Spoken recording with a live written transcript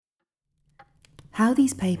How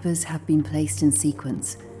these papers have been placed in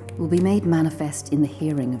sequence will be made manifest in the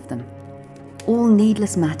hearing of them. All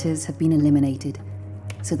needless matters have been eliminated,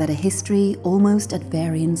 so that a history almost at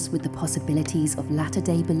variance with the possibilities of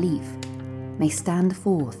latter-day belief may stand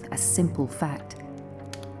forth as simple fact.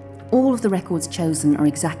 All of the records chosen are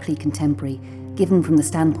exactly contemporary, given from the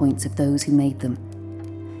standpoints of those who made them.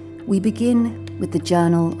 We begin with the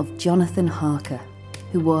journal of Jonathan Harker,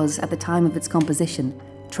 who was, at the time of its composition,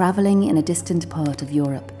 travelling in a distant part of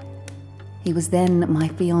Europe. He was then my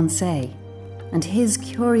fiancé, and his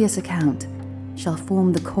curious account shall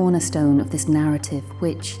form the cornerstone of this narrative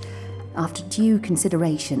which, after due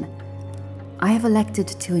consideration, I have elected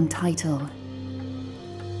to entitle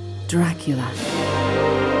Dracula.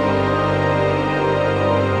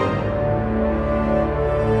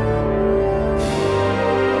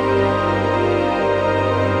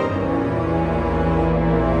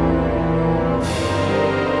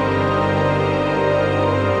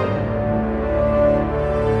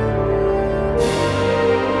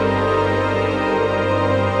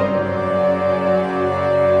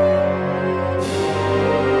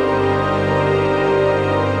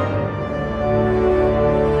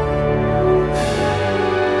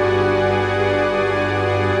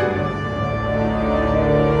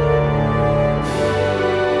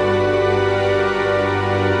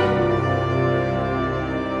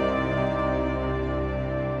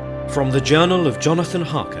 From the Journal of Jonathan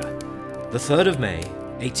Harker, the 3rd of May,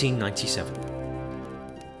 1897.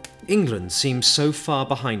 England seems so far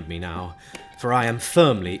behind me now, for I am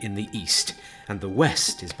firmly in the east, and the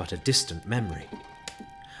west is but a distant memory.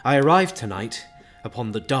 I arrived tonight,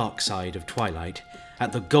 upon the dark side of twilight,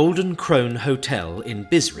 at the Golden Crone Hotel in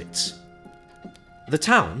Biarritz. The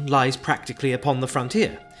town lies practically upon the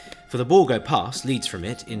frontier, for the Borgo Pass leads from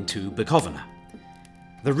it into Bukovina.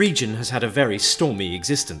 The region has had a very stormy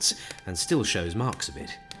existence, and still shows marks of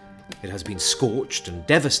it. It has been scorched and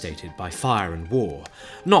devastated by fire and war.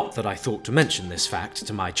 Not that I thought to mention this fact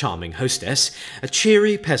to my charming hostess, a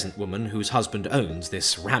cheery peasant woman whose husband owns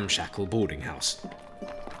this ramshackle boarding house.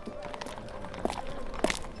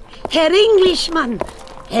 Herr Englishman!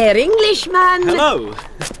 Herr Englishman! Hello!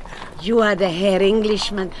 You are the Herr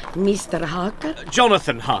Englishman, Mr. Harker?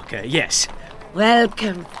 Jonathan Harker, yes.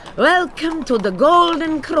 Welcome to the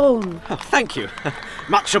Golden Crone. Oh, thank you.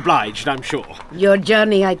 Much obliged, I'm sure. Your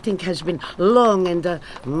journey, I think, has been long and a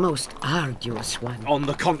most arduous one. On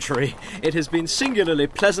the contrary, it has been singularly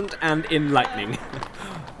pleasant and enlightening.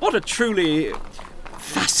 What a truly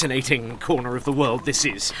fascinating corner of the world this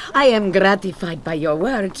is. I am gratified by your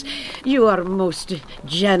words. You are most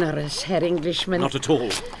generous, Herr Englishman. Not at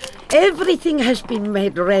all. Everything has been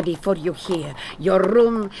made ready for you here. Your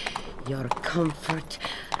room, your comfort,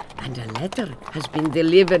 and a letter has been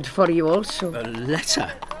delivered for you also. A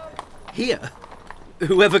letter? Here?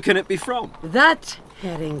 Whoever can it be from? That,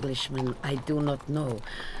 Herr Englishman, I do not know,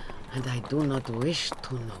 and I do not wish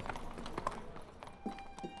to know.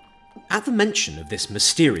 At the mention of this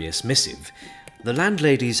mysterious missive, the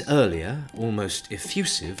landlady's earlier, almost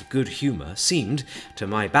effusive good humour seemed, to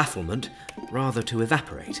my bafflement, rather to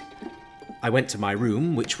evaporate. I went to my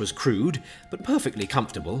room, which was crude, but perfectly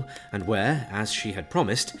comfortable, and where, as she had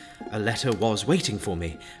promised, a letter was waiting for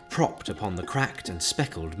me, propped upon the cracked and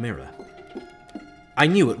speckled mirror. I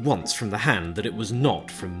knew at once from the hand that it was not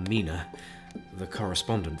from Mina, the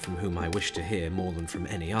correspondent from whom I wished to hear more than from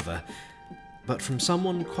any other, but from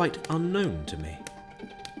someone quite unknown to me.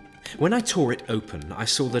 When I tore it open, I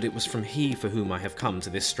saw that it was from he for whom I have come to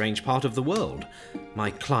this strange part of the world, my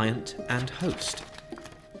client and host.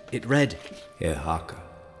 It read, Herr Harker,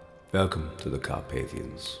 welcome to the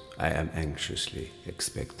Carpathians. I am anxiously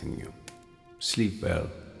expecting you. Sleep well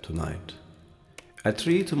tonight. At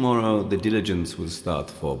 3 tomorrow, the diligence will start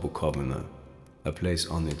for Bukovina. A place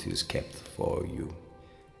on it is kept for you.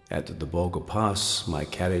 At the Borgo Pass, my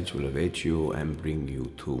carriage will await you and bring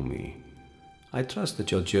you to me. I trust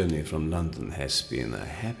that your journey from London has been a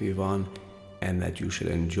happy one, and that you shall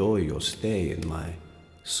enjoy your stay in my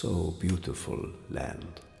so beautiful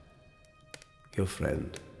land. Your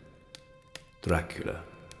friend, Dracula.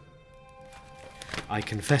 I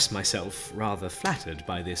confess myself rather flattered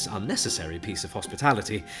by this unnecessary piece of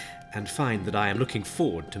hospitality, and find that I am looking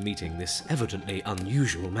forward to meeting this evidently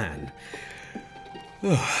unusual man.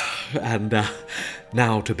 And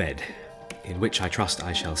now to bed, in which I trust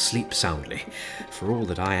I shall sleep soundly, for all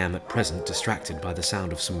that I am at present distracted by the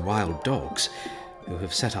sound of some wild dogs, who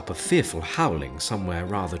have set up a fearful howling somewhere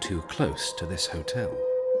rather too close to this hotel.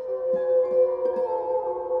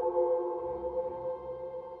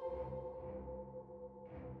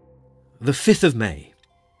 The 5th of May.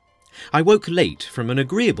 I woke late from an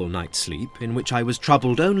agreeable night's sleep in which I was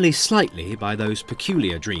troubled only slightly by those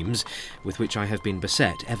peculiar dreams with which I have been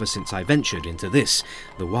beset ever since I ventured into this,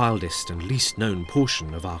 the wildest and least known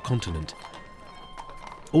portion of our continent.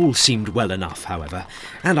 All seemed well enough, however,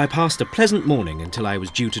 and I passed a pleasant morning until I was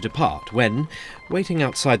due to depart, when, waiting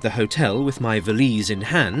outside the hotel with my valise in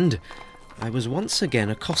hand, I was once again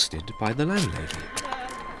accosted by the landlady.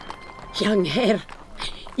 Young Herr!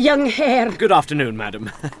 Young Herr! Good afternoon, madam.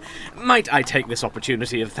 Might I take this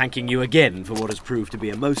opportunity of thanking you again for what has proved to be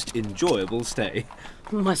a most enjoyable stay?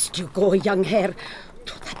 Must you go, young Herr,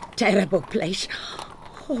 to that terrible place?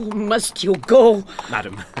 Oh, must you go?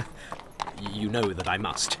 Madam, you know that I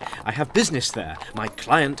must. I have business there. My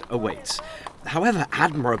client awaits. However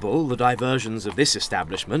admirable the diversions of this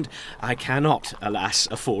establishment, I cannot, alas,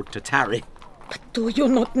 afford to tarry. But do you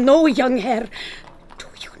not know, young Herr? Do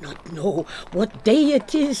you not know what day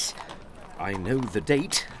it is? I know the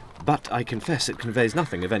date, but I confess it conveys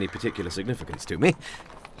nothing of any particular significance to me.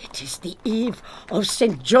 It is the eve of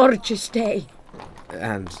St. George's Day.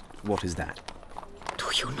 And what is that? Do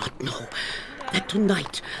you not know that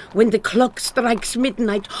tonight, when the clock strikes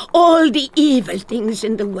midnight, all the evil things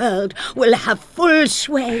in the world will have full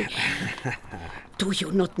sway? Do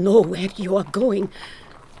you not know where you are going?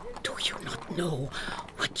 Do you not know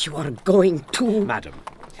what you are going to? Madam,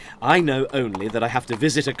 I know only that I have to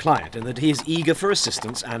visit a client and that he is eager for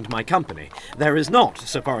assistance and my company. There is not,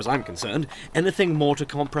 so far as I'm concerned, anything more to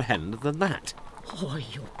comprehend than that. Oh,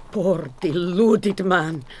 you poor deluded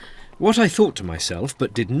man. What I thought to myself,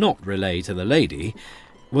 but did not relay to the lady,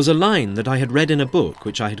 was a line that I had read in a book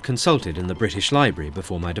which I had consulted in the British Library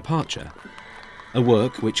before my departure. A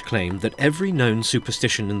work which claimed that every known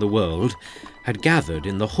superstition in the world had gathered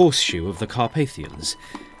in the horseshoe of the Carpathians,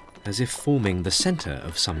 as if forming the centre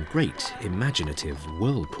of some great imaginative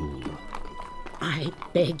whirlpool. I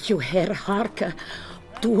beg you, Herr Harker,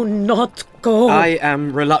 do not go. I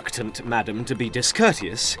am reluctant, madam, to be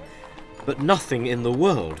discourteous, but nothing in the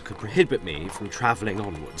world could prohibit me from travelling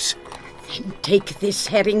onwards. Then take this,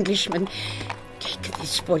 Herr Englishman. Take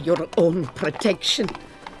this for your own protection.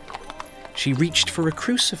 She reached for a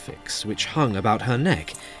crucifix which hung about her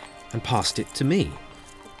neck and passed it to me.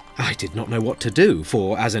 I did not know what to do,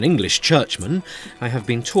 for as an English churchman, I have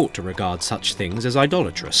been taught to regard such things as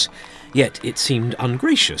idolatrous. Yet it seemed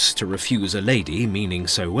ungracious to refuse a lady meaning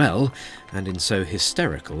so well and in so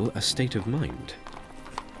hysterical a state of mind.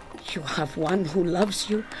 You have one who loves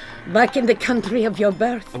you, back in the country of your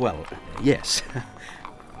birth. Well, yes,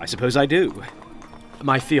 I suppose I do.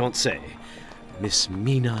 My fiancée, Miss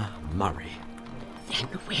Mina Murray. Then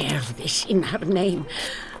wear this in her name,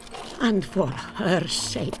 and for her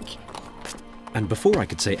sake. And before I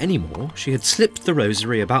could say any more, she had slipped the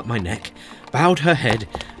rosary about my neck, bowed her head,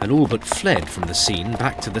 and all but fled from the scene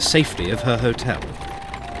back to the safety of her hotel.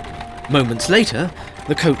 Moments later,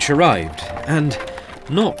 the coach arrived, and,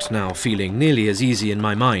 not now feeling nearly as easy in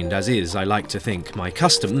my mind as is, I like to think, my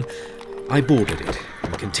custom, I boarded it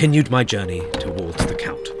and continued my journey towards the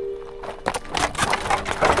Count.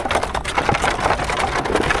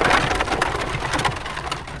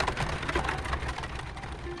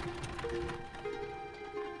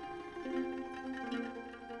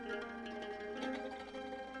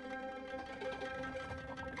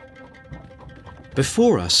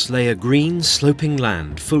 Before us lay a green, sloping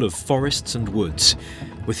land full of forests and woods,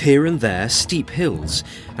 with here and there steep hills,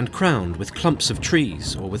 and crowned with clumps of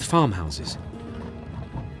trees or with farmhouses.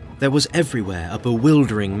 There was everywhere a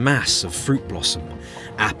bewildering mass of fruit blossom,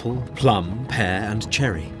 apple, plum, pear, and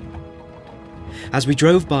cherry. As we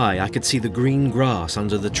drove by, I could see the green grass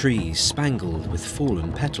under the trees spangled with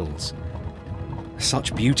fallen petals.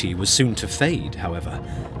 Such beauty was soon to fade, however,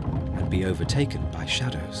 and be overtaken by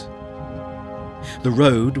shadows. The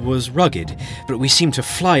road was rugged, but we seemed to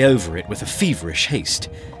fly over it with a feverish haste.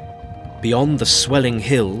 Beyond the swelling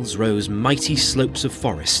hills rose mighty slopes of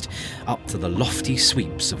forest, up to the lofty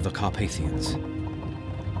sweeps of the Carpathians.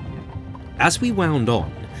 As we wound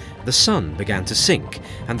on, the sun began to sink,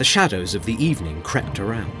 and the shadows of the evening crept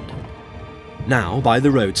around. Now, by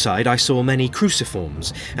the roadside, I saw many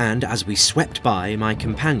cruciforms, and as we swept by, my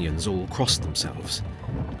companions all crossed themselves.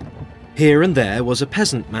 Here and there was a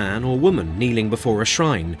peasant man or woman kneeling before a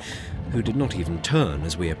shrine, who did not even turn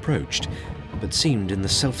as we approached, but seemed in the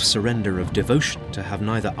self-surrender of devotion to have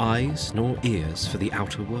neither eyes nor ears for the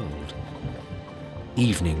outer world.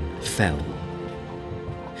 Evening fell.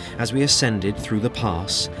 As we ascended through the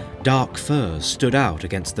pass, dark firs stood out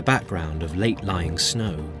against the background of late-lying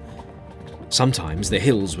snow. Sometimes the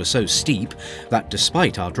hills were so steep that,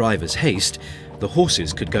 despite our driver's haste, the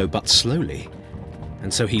horses could go but slowly,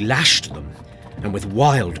 and so he lashed them, and with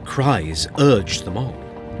wild cries urged them on.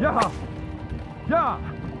 Yeah! Yeah!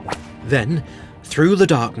 Then, through the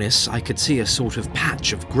darkness, I could see a sort of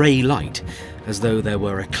patch of grey light, as though there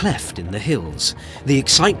were a cleft in the hills. The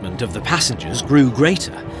excitement of the passengers grew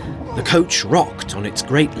greater. The coach rocked on its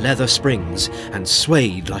great leather springs and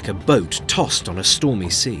swayed like a boat tossed on a stormy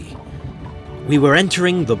sea. We were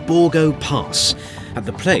entering the Borgo Pass, at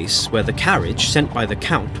the place where the carriage sent by the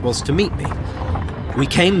Count was to meet me. We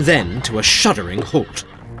came then to a shuddering halt.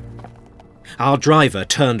 Our driver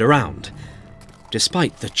turned around.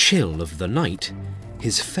 Despite the chill of the night,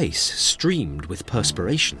 his face streamed with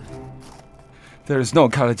perspiration. There is no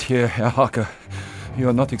carriage here, Herr Harker. You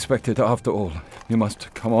are not expected after all. You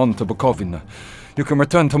must come on to Bukovina. You can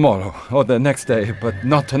return tomorrow or the next day, but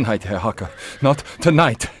not tonight, Herr Harker. Not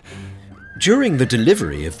tonight. During the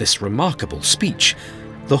delivery of this remarkable speech,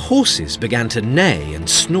 the horses began to neigh and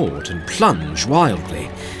snort and plunge wildly.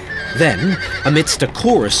 Then, amidst a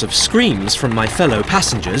chorus of screams from my fellow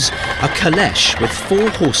passengers, a caleche with 4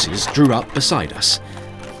 horses drew up beside us.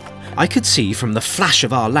 I could see from the flash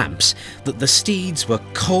of our lamps that the steeds were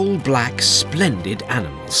coal-black, splendid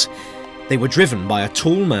animals. They were driven by a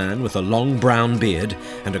tall man with a long brown beard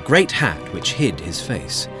and a great hat which hid his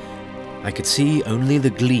face. I could see only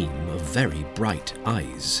the gleam of very bright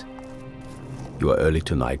eyes. You are early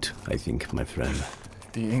tonight, I think, my friend.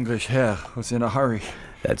 The English Herr was in a hurry.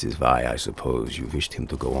 That is why I suppose you wished him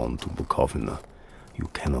to go on to Bukovina. You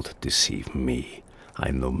cannot deceive me.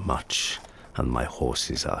 I know much, and my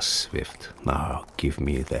horses are swift. Now give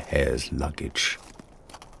me the Herr's luggage.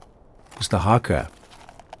 Mr. Harker,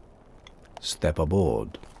 step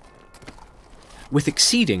aboard. With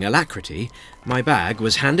exceeding alacrity, my bag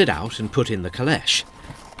was handed out and put in the caleche.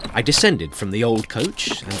 I descended from the old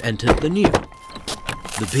coach and entered the new,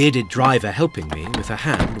 the bearded driver helping me with a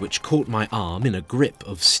hand which caught my arm in a grip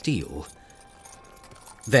of steel.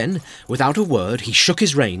 Then, without a word, he shook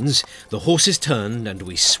his reins, the horses turned, and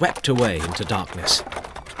we swept away into darkness.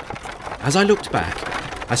 As I looked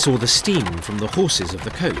back, I saw the steam from the horses of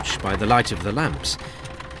the coach by the light of the lamps,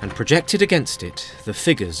 and projected against it the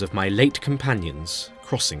figures of my late companions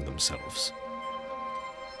crossing themselves.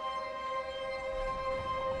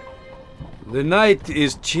 The night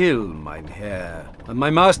is chill, mein Herr, and my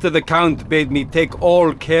master the Count bade me take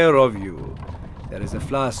all care of you. There is a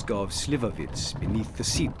flask of Slivovitz beneath the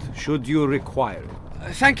seat, should you require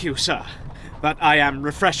it. Thank you, sir, but I am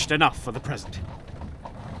refreshed enough for the present.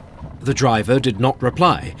 The driver did not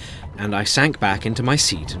reply, and I sank back into my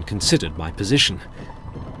seat and considered my position.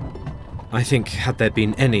 I think, had there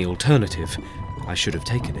been any alternative, I should have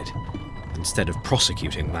taken it, instead of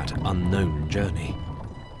prosecuting that unknown journey.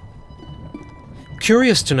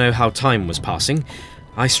 Curious to know how time was passing,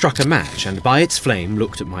 I struck a match and by its flame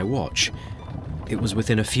looked at my watch. It was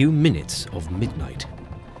within a few minutes of midnight.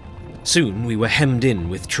 Soon we were hemmed in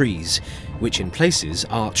with trees, which in places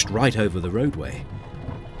arched right over the roadway.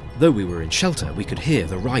 Though we were in shelter, we could hear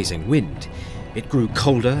the rising wind. It grew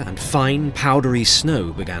colder and fine, powdery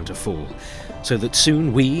snow began to fall, so that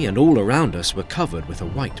soon we and all around us were covered with a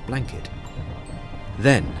white blanket.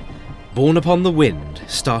 Then, borne upon the wind,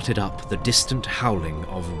 started up the distant howling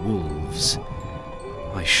of wolves.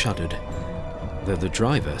 I shuddered, though the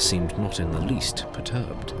driver seemed not in the least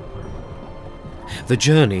perturbed. The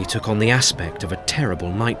journey took on the aspect of a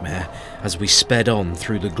terrible nightmare as we sped on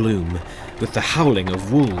through the gloom, with the howling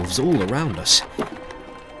of wolves all around us.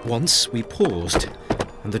 Once we paused,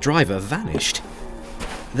 and the driver vanished.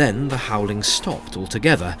 Then the howling stopped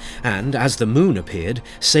altogether, and as the moon appeared,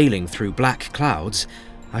 sailing through black clouds,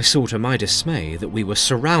 I saw to my dismay that we were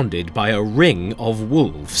surrounded by a ring of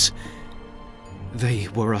wolves. They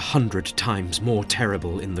were 100 times more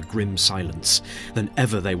terrible in the grim silence than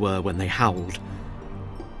ever they were when they howled.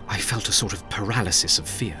 I felt a sort of paralysis of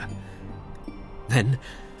fear. Then,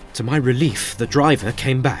 to my relief, the driver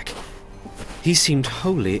came back. He seemed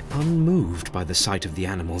wholly unmoved by the sight of the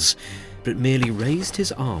animals, but merely raised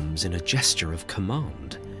his arms in a gesture of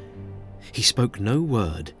command. He spoke no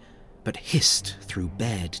word, but hissed through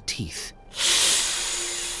bared teeth.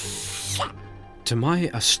 To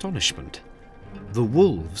my astonishment, the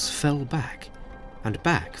wolves fell back, and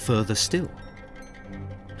back further still.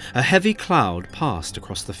 A heavy cloud passed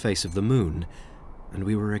across the face of the moon, and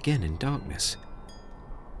we were again in darkness.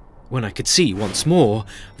 When I could see once more,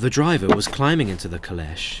 the driver was climbing into the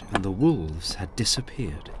caleche, and the wolves had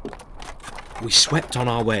disappeared. We swept on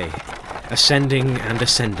our way, ascending and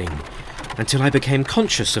ascending, until I became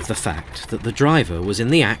conscious of the fact that the driver was in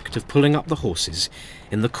the act of pulling up the horses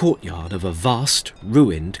in the courtyard of a vast,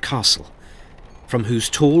 ruined castle, from whose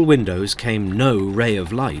tall windows came no ray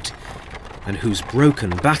of light, and whose broken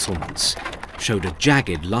battlements showed a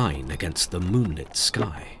jagged line against the moonlit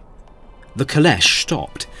sky. The caleche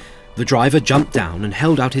stopped. The driver jumped down and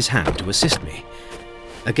held out his hand to assist me.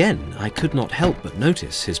 Again, I could not help but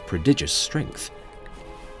notice his prodigious strength.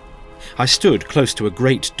 I stood close to a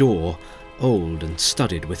great door, old and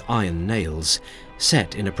studded with iron nails,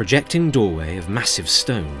 set in a projecting doorway of massive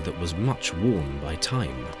stone that was much worn by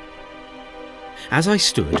time. As I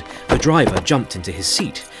stood, the driver jumped into his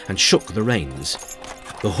seat and shook the reins.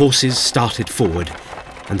 The horses started forward,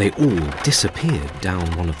 and they all disappeared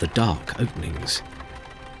down one of the dark openings.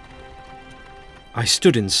 I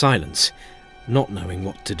stood in silence, not knowing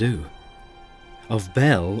what to do. Of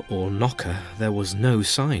bell or knocker there was no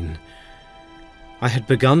sign. I had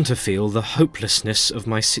begun to feel the hopelessness of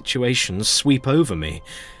my situation sweep over me,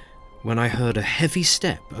 when I heard a heavy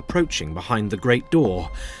step approaching behind the great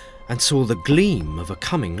door, and saw the gleam of a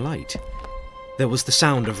coming light. There was the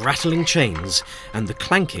sound of rattling chains and the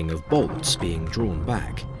clanking of bolts being drawn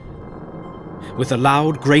back. With a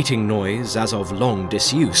loud grating noise as of long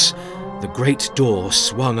disuse, the great door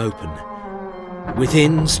swung open.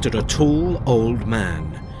 Within stood a tall old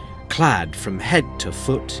man, clad from head to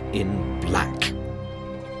foot in black.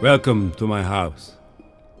 Welcome to my house.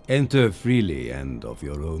 Enter freely and of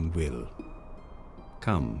your own will.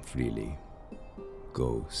 Come freely,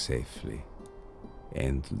 go safely,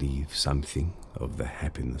 and leave something of the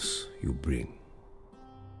happiness you bring.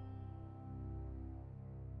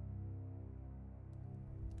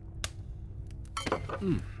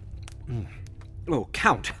 Oh,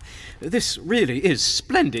 Count, this really is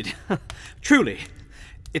splendid. Truly,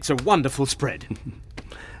 it's a wonderful spread.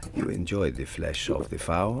 You enjoy the flesh of the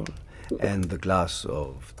fowl, and the glass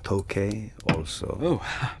of Tokay also.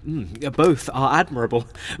 Oh, both are admirable.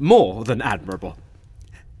 More than admirable.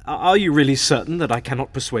 Are you really certain that I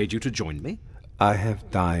cannot persuade you to join me? I have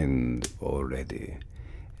dined already,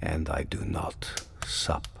 and I do not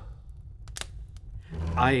sup.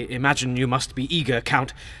 I imagine you must be eager,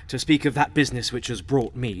 Count, to speak of that business which has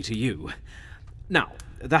brought me to you. Now,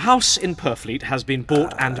 the house in Purfleet has been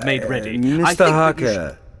bought and made ready. Mr.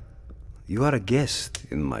 Harker, you are a guest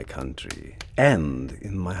in my country and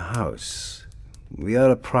in my house. We are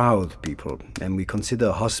a proud people, and we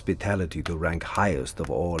consider hospitality to rank highest of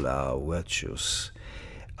all our virtues.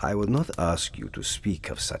 I would not ask you to speak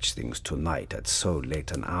of such things tonight at so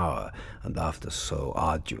late an hour and after so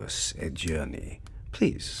arduous a journey.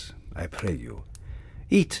 Please, I pray you,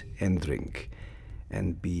 eat and drink,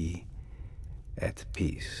 and be at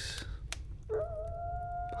peace.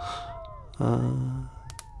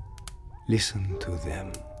 Listen to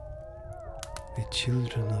them, the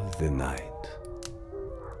children of the night.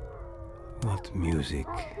 What music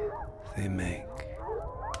they make.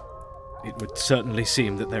 It would certainly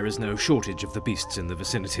seem that there is no shortage of the beasts in the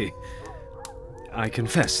vicinity. I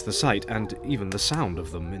confess the sight and even the sound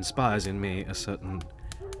of them inspires in me a certain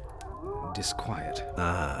disquiet.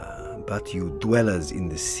 But you dwellers in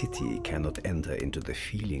the city cannot enter into the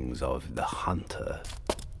feelings of the hunter.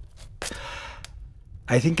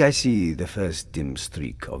 I think I see the first dim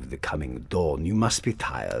streak of the coming dawn. You must be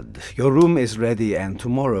tired. Your room is ready, and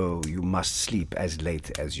tomorrow you must sleep as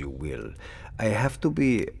late as you will. I have to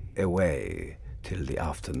be away till the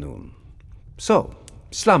afternoon. So,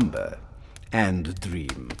 slumber and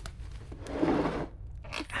dream.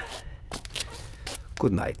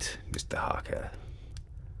 Good night, Mr. Harker.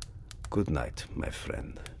 Good night, my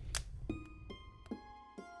friend.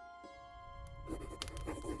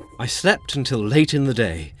 I slept until late in the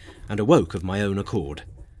day and awoke of my own accord.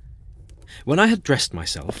 When I had dressed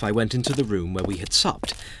myself, I went into the room where we had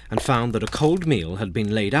supped and found that a cold meal had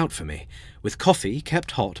been laid out for me, with coffee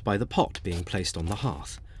kept hot by the pot being placed on the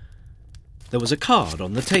hearth. There was a card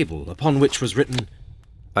on the table upon which was written,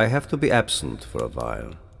 I have to be absent for a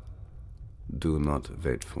while. Do not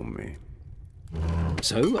wait for me.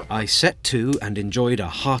 So I set to and enjoyed a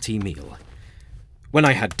hearty meal. When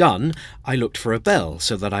I had done, I looked for a bell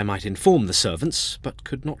so that I might inform the servants, but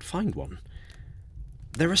could not find one.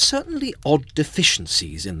 There are certainly odd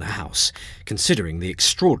deficiencies in the house, considering the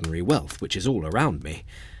extraordinary wealth which is all around me.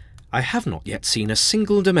 I have not yet seen a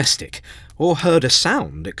single domestic, or heard a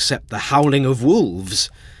sound except the howling of wolves.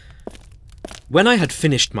 When I had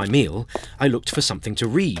finished my meal, I looked for something to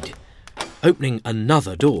read. Opening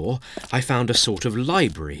another door, I found a sort of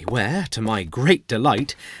library where, to my great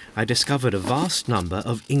delight, I discovered a vast number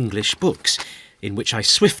of English books, in which I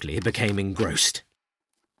swiftly became engrossed.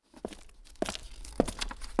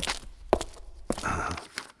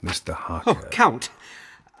 Mr. Harker. Oh, Count,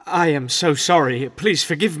 I am so sorry. Please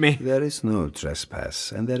forgive me. There is no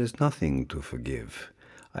trespass, and there is nothing to forgive.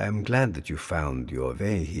 I am glad that you found your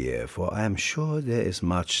way here, for I am sure there is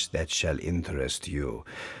much that shall interest you.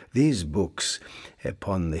 These books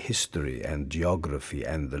upon the history and geography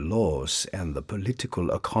and the laws and the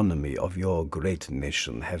political economy of your great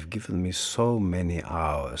nation have given me so many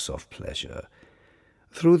hours of pleasure.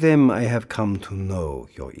 Through them I have come to know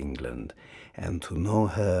your England, and to know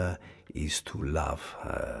her is to love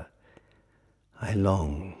her. I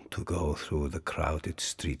long to go through the crowded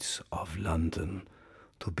streets of London,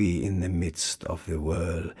 to be in the midst of the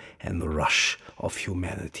whirl and rush of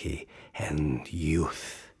humanity and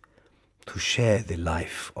youth, to share the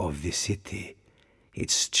life of the city,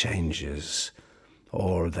 its changes,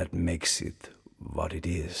 all that makes it what it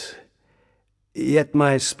is. Yet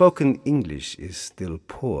my spoken English is still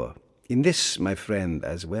poor. In this, my friend,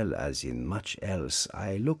 as well as in much else,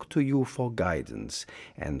 I look to you for guidance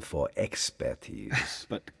and for expertise.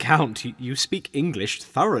 But, Count, you speak English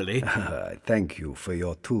thoroughly. Thank you for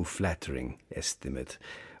your too flattering estimate.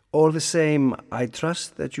 All the same, I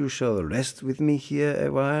trust that you shall rest with me here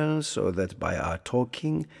a while, so that by our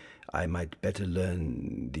talking I might better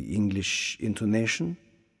learn the English intonation.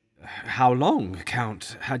 How long,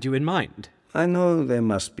 Count, had you in mind? I know there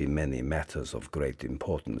must be many matters of great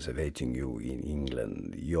importance awaiting you in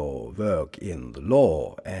England, your work in the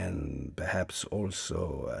law, and perhaps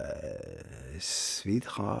also a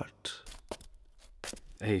sweetheart.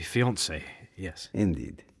 A fiancé, yes.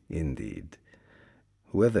 Indeed, indeed.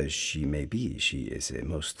 Whoever she may be, she is a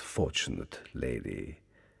most fortunate lady.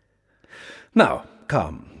 Now,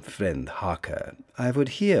 come, friend Harker, I would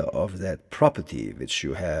hear of that property which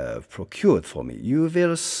you have procured for me. You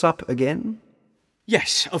will sup again?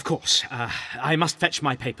 Yes, of course. I must fetch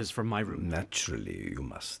my papers from my room. Naturally, you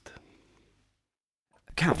must.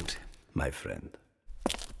 Count. My friend.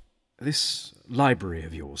 This library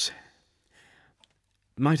of yours.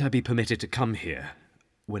 Might I be permitted to come here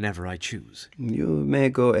whenever I choose? You may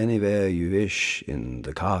go anywhere you wish in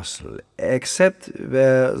the castle, except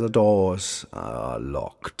where the doors are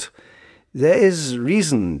locked. There is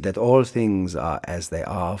reason that all things are as they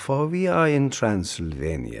are, for we are in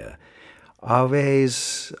Transylvania. Our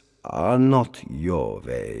ways are not your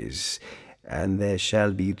ways, and there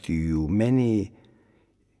shall be to you many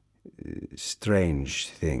strange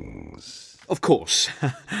things. Of course,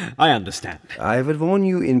 I understand. I would warn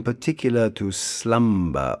you in particular to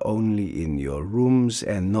slumber only in your rooms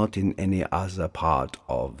and not in any other part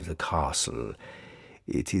of the castle.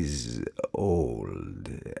 It is old,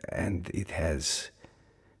 and it has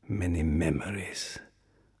many memories.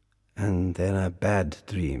 And there are bad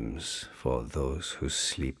dreams for those who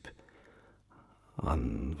sleep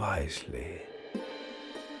unwisely.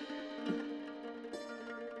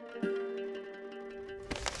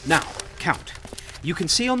 Now, Count, you can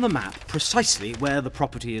see on the map precisely where the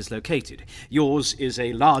property is located. Yours is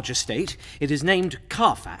a large estate. It is named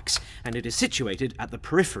Carfax, and it is situated at the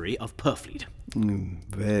periphery of Purfleet.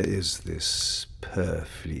 Where is this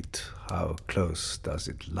Purfleet? How close does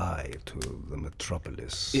it lie to the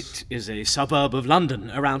metropolis? It is a suburb of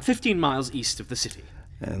London, around 15 miles east of the city.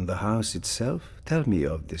 And the house itself? Tell me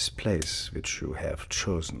of this place which you have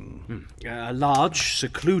chosen. A large,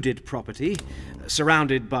 secluded property,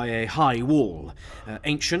 surrounded by a high wall,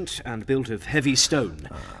 ancient and built of heavy stone.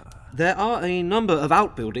 There are a number of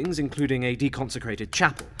outbuildings, including a deconsecrated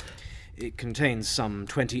chapel. It contains some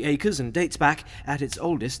 20 acres and dates back, at its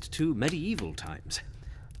oldest, to medieval times.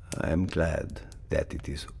 I am glad that it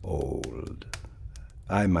is old.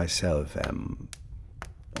 I myself am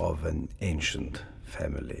of an ancient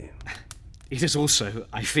family. It is also,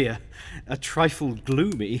 I fear, a trifle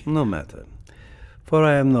gloomy. No matter, for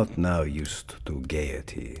I am not now used to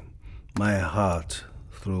gaiety. My heart,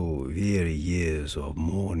 through weary years of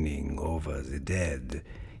mourning over the dead,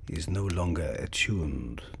 is no longer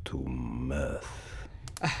attuned to mirth.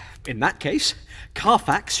 In that case,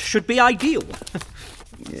 Carfax should be ideal.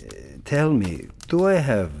 Tell me, do I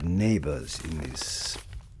have neighbors in this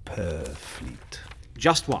Purfleet?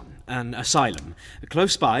 Just one, an asylum,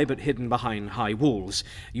 close by but hidden behind high walls.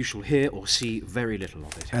 You shall hear or see very little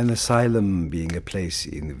of it. An asylum being a place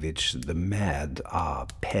in which the mad are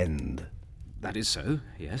penned. That is so,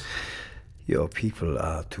 yes. Your people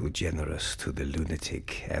are too generous to the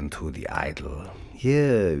lunatic and to the idle.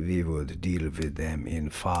 Here we would deal with them in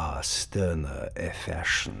far sterner a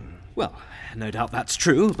fashion. Well, no doubt that's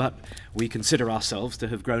true, but we consider ourselves to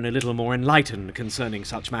have grown a little more enlightened concerning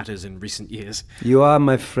such matters in recent years. You are,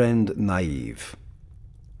 my friend, naive.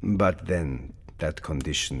 But then, that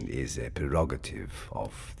condition is a prerogative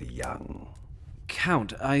of the young.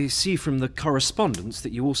 Count, I see from the correspondence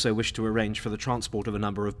that you also wish to arrange for the transport of a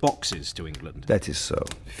number of boxes to England. That is so.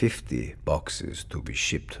 50 boxes to be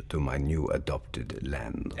shipped to my new adopted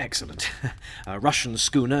land. Excellent. A Russian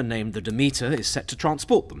schooner named the Demeter is set to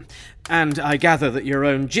transport them. And I gather that your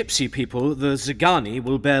own gypsy people, the Zagani,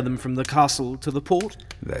 will bear them from the castle to the port?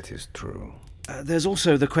 That is true. There's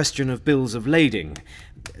also the question of bills of lading.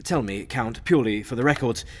 Tell me, Count, purely for the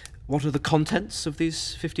records, what are the contents of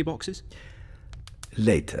these 50 boxes?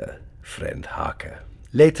 Later, friend Harker.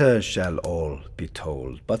 Later shall all be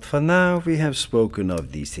told, but for now we have spoken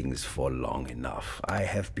of these things for long enough. I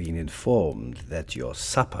have been informed that your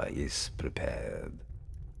supper is prepared.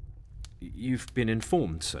 You've been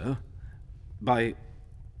informed, sir? By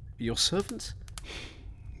your servants?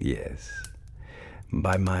 Yes,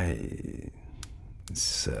 by my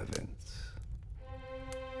servants.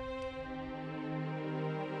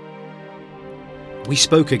 We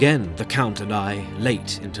spoke again, the Count and I,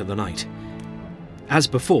 late into the night. As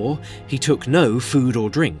before, he took no food or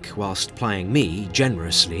drink, whilst plying me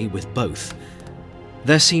generously with both.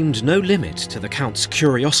 There seemed no limit to the Count's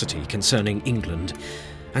curiosity concerning England,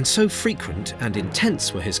 and so frequent and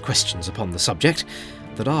intense were his questions upon the subject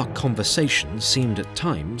that our conversation seemed at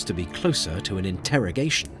times to be closer to an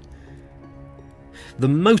interrogation. The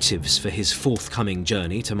motives for his forthcoming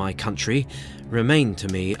journey to my country remain to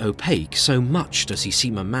me opaque, so much does he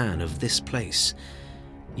seem a man of this place.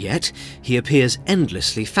 Yet he appears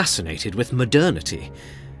endlessly fascinated with modernity,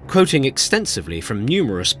 quoting extensively from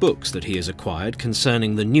numerous books that he has acquired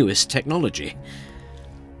concerning the newest technology.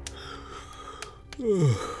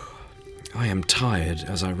 I am tired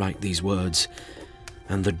as I write these words,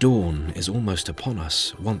 and the dawn is almost upon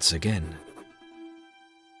us once again.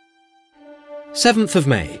 7th of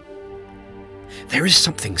May. There is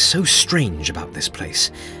something so strange about this place,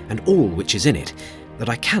 and all which is in it, that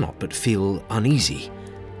I cannot but feel uneasy.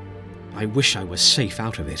 I wish I was safe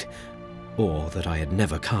out of it, or that I had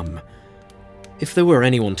never come. If there were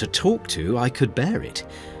anyone to talk to, I could bear it,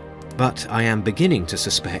 but I am beginning to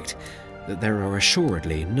suspect that there are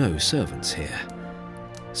assuredly no servants here.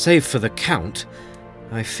 Save for the Count,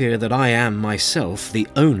 I fear that I am myself the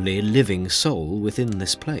only living soul within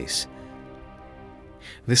this place.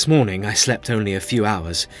 This morning I slept only a few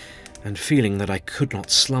hours, and feeling that I could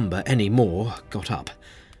not slumber any more, got up.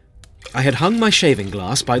 I had hung my shaving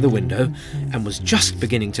glass by the window, and was just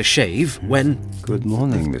beginning to shave when... Good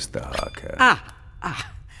morning, Mr. Harker.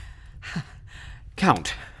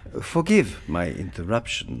 Count. Forgive my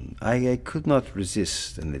interruption. I could not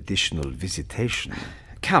resist an additional visitation.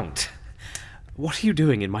 Count, what are you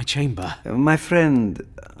doing in my chamber? My friend,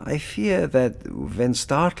 I fear that when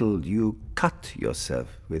startled you cut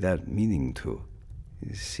yourself without meaning to.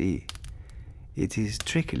 You see, it is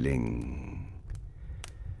trickling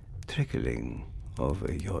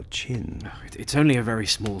over your chin. It's only a very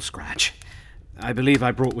small scratch. I believe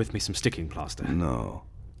I brought with me some sticking plaster. No.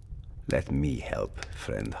 Let me help,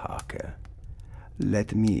 friend Harker.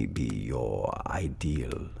 Let me be your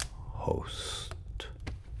ideal host.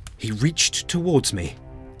 He reached towards me,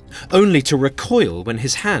 only to recoil when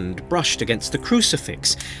his hand brushed against the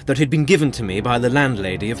crucifix that had been given to me by the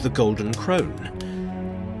landlady of the Golden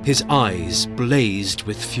Crone. His eyes blazed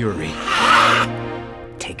with fury.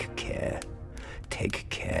 Take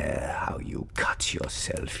care how you cut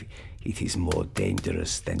yourself. It is more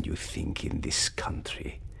dangerous than you think in this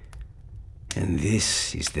country. And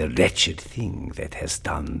this is the wretched thing that has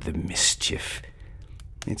done the mischief.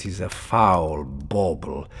 It is a foul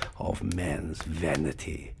bauble of man's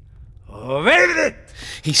vanity.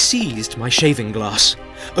 He seized my shaving glass,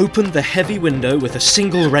 opened the heavy window with a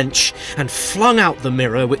single wrench, and flung out the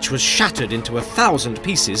mirror, which was shattered into 1,000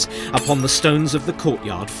 pieces upon the stones of the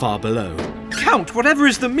courtyard far below. Count, whatever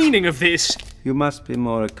is the meaning of this? You must be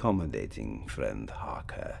more accommodating, friend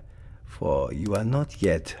Harker, for you are not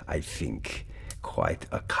yet, I think, quite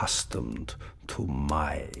accustomed to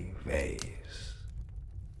my ways.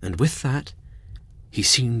 And with that, he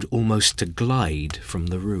seemed almost to glide from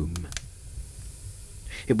the room.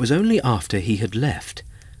 It was only after he had left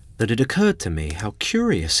that it occurred to me how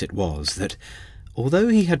curious it was that, although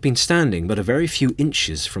he had been standing but a very few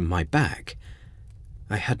inches from my back,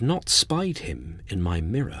 I had not spied him in my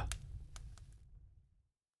mirror.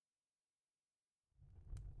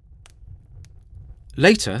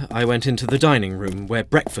 Later, I went into the dining room where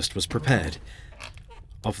breakfast was prepared.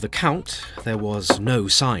 Of the Count, there was no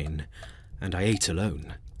sign, and I ate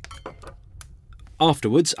alone.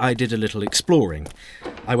 Afterwards, I did a little exploring.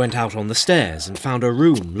 I went out on the stairs and found a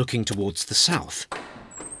room looking towards the south.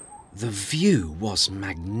 The view was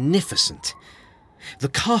magnificent. The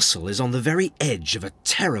castle is on the very edge of a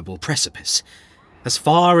terrible precipice. As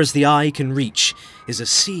far as the eye can reach is a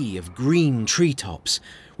sea of green treetops,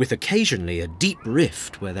 with occasionally a deep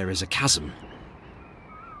rift where there is a chasm.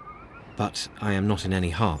 But I am not in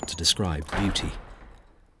any heart to describe beauty,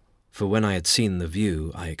 for when I had seen the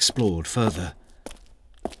view, I explored further.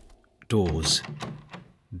 Doors,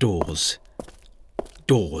 doors,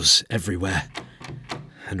 doors everywhere,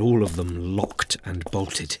 and all of them locked and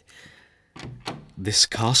bolted. This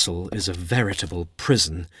castle is a veritable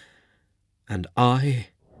prison, and I,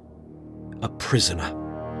 a prisoner.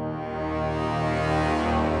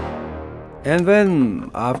 And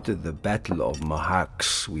when, after the Battle of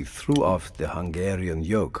Mohacs, we threw off the Hungarian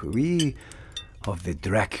yoke, we of the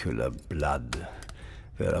Dracula blood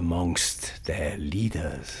were amongst their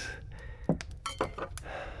leaders.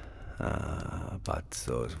 But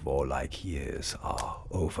those warlike years are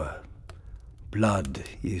over. Blood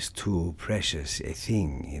is too precious a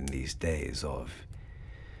thing in these days of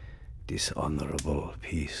dishonorable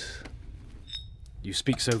peace. You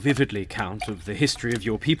speak so vividly, Count, of the history of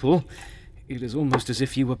your people. It is almost as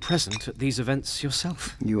if you were present at these events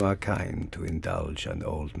yourself. You are kind to indulge an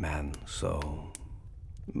old man so.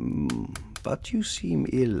 But you seem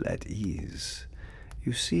ill at ease.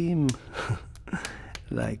 You seem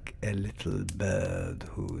like a little bird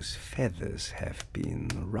whose feathers have been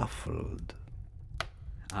ruffled.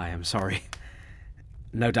 I am sorry.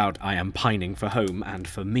 No doubt I am pining for home and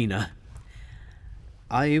for Mina.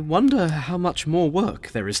 I wonder how much more work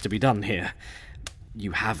there is to be done here.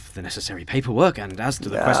 You have the necessary paperwork, and as to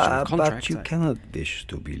the question of contract... But you cannot wish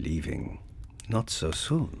to be leaving. Not so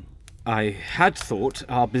soon. I had thought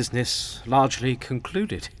our business largely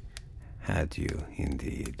concluded. Had you,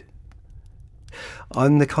 indeed?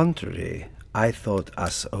 On the contrary, I thought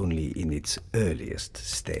us only in its earliest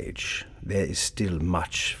stage. There is still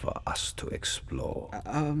much for us to explore.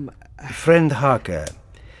 Friend Harker,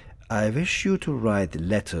 I wish you to write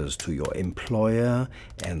letters to your employer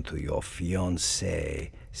and to your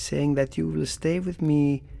fiancée, saying that you will stay with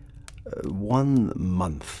me 1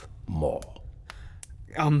 month more.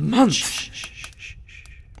 A month? Shh,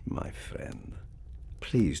 my friend.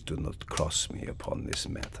 Please do not cross me upon this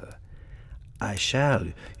matter. I shall,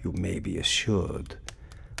 you may be assured,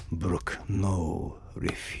 brook no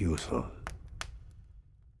refusal.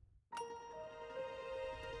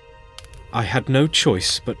 I had no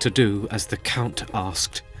choice but to do as the Count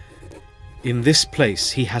asked. In this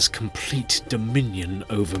place he has complete dominion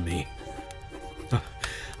over me.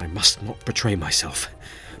 I must not betray myself,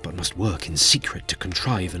 but must work in secret to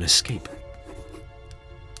contrive an escape.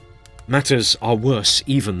 Matters are worse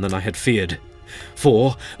even than I had feared,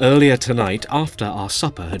 for earlier tonight, after our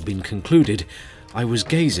supper had been concluded, I was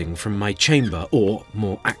gazing from my chamber, or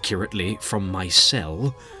more accurately, from my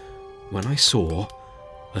cell, when I saw,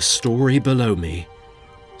 a story below me,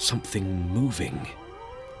 something moving.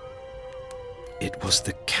 It was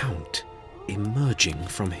the Count emerging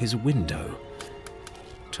from his window.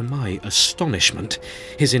 To my astonishment,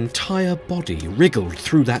 his entire body wriggled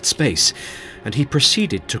through that space, and he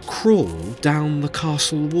proceeded to crawl down the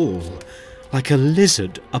castle wall, like a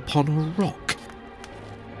lizard upon a rock.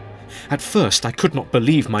 At first I could not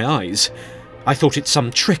believe my eyes. I thought it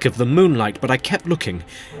some trick of the moonlight, but I kept looking,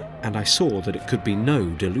 and I saw that it could be no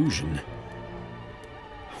delusion.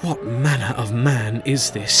 What manner of man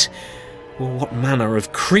is this? Or what manner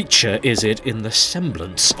of creature is it in the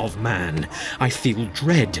semblance of man? I feel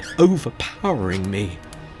dread overpowering me.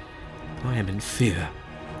 I am in fear,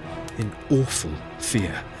 in awful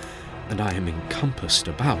fear, and I am encompassed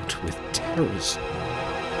about with terrors.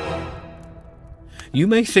 You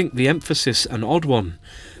may think the emphasis an odd one,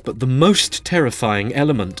 but the most terrifying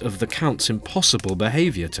element of the Count's impossible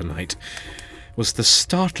behaviour tonight was the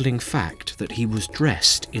startling fact that he was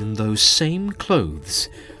dressed in those same clothes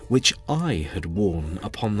which I had worn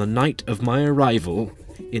upon the night of my arrival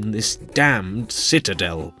in this damned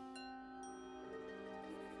citadel.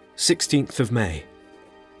 16th of May.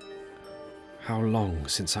 How long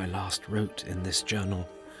since I last wrote in this journal?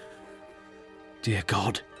 Dear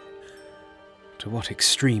God, to what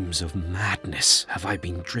extremes of madness have I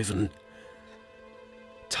been driven?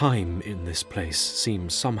 Time in this place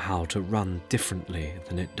seems somehow to run differently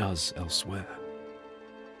than it does elsewhere.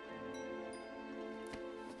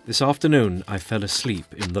 This afternoon I fell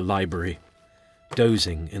asleep in the library,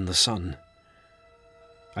 dozing in the sun.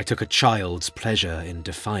 I took a child's pleasure in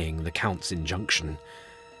defying the Count's injunction,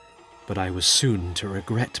 but I was soon to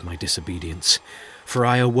regret my disobedience, for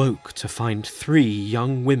I awoke to find 3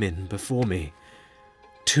 young women before me,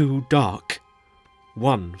 2 dark,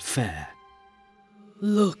 1 fair.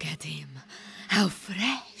 Look at him. How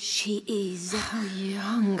fresh he is. How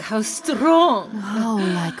young, how strong. How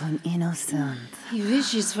like an innocent. He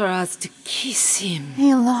wishes for us to kiss him.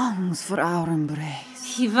 He longs for our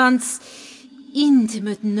embrace. He wants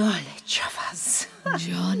intimate knowledge of us.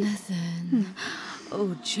 Jonathan.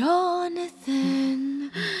 Oh, Jonathan.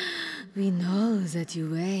 We know that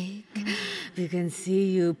you wake. We can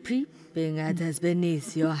see you peeping at us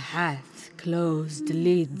beneath your half-closed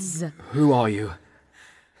lids. Who are you?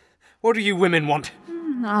 What do you women want?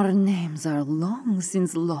 Our names are long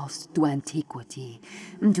since lost to antiquity,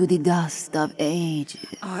 to the dust of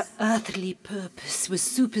ages. Our earthly purpose was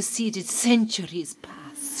superseded centuries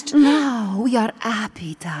past. Now we are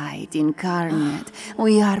appetite incarnate.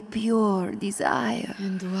 We are pure desire.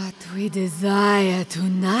 And what we desire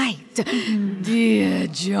tonight, dear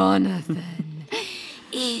Jonathan,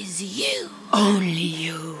 is you. Only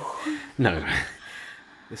you. No.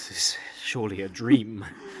 This is surely a dream.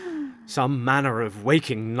 Some manner of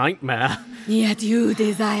waking nightmare. Yet you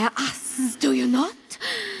desire us, do you not?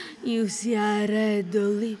 You see our red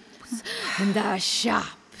lips, and our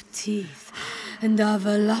sharp teeth, and our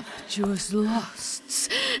voluptuous lusts,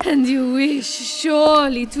 and you wish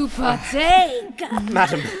surely to partake.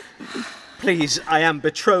 Madam, please, I am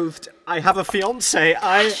betrothed. I have a fiancé.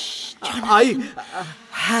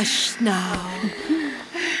 Hush now.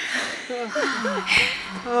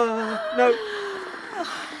 No.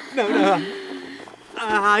 No.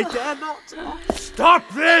 I dare not. Stop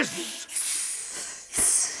this!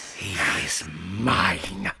 He is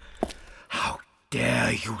mine. How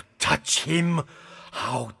dare you touch him?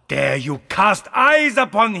 How dare you cast eyes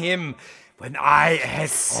upon him when I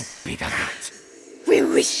have forbidden it? We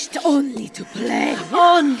wished only to play.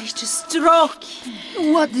 Only to stroke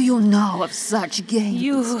him. What do you know of such games?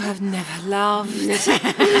 You who have never loved.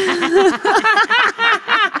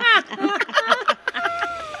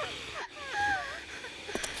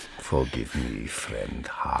 Forgive me, friend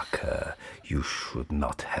Harker. You should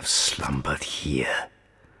not have slumbered here.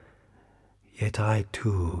 Yet I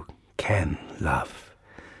too can love.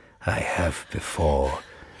 I have before,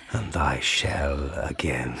 and I shall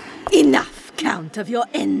again. Enough, Count, of your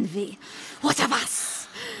envy. What of us?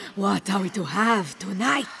 What are we to have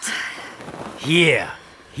tonight? Here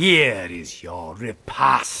is your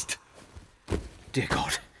repast. Dear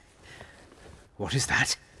God. What is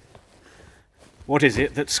that? What is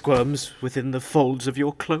it that squirms within the folds of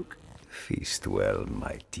your cloak? Feast well,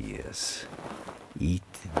 my dears. Eat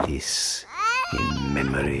this in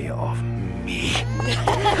memory of me.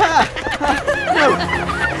 No!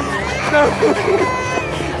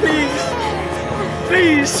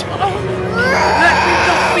 Please! Let me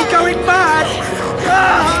not be going mad!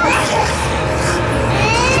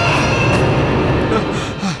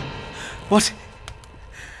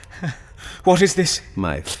 What is this?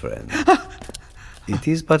 My friend, it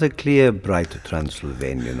is but a clear, bright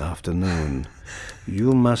Transylvanian afternoon.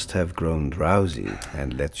 You must have grown drowsy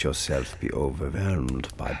and let yourself be overwhelmed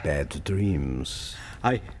by bad dreams.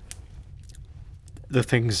 The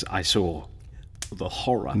things I saw, the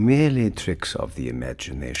horror. Merely tricks of the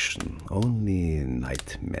imagination, only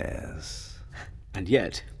nightmares. And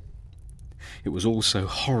yet, it was all so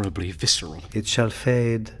horribly visceral. It shall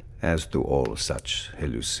fade, as do all such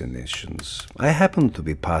hallucinations. I happen to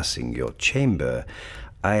be passing your chamber.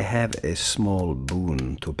 I have a small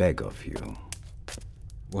boon to beg of you.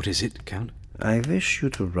 What is it, Count? I wish you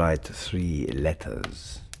to write 3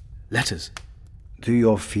 letters. Letters? To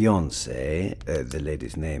your fiancée, the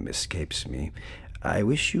lady's name escapes me. I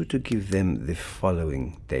wish you to give them the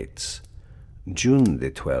following dates: June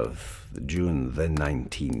the 12th, June the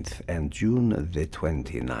 19th, and June the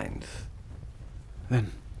 29th.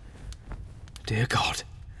 Then, dear God,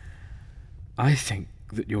 I think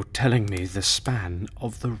that you're telling me the span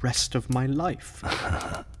of the rest of my life.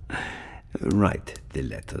 Write the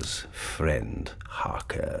letters, friend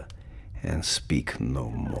Harker, and speak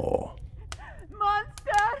no more.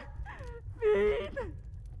 Monster! Feed!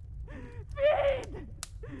 Feed!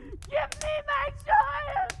 Give me my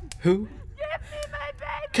child! Who? Give me my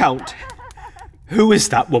baby! Count, who is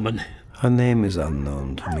that woman? Her name is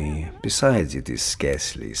unknown to me. Besides, it is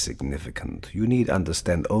scarcely significant. You need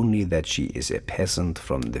understand only that she is a peasant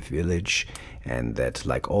from the village, and that,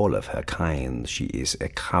 like all of her kind, she is a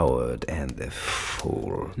coward and a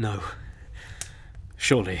fool. No.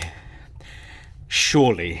 Surely,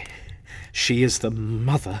 she is the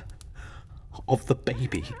mother of the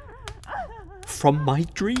baby from my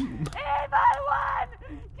dream. Evil one!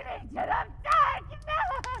 Creature of darkness!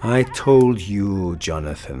 I told you,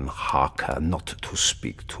 Jonathan Harker, not to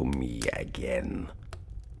speak to me again.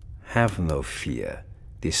 Have no fear.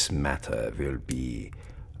 This matter will be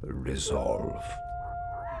resolve.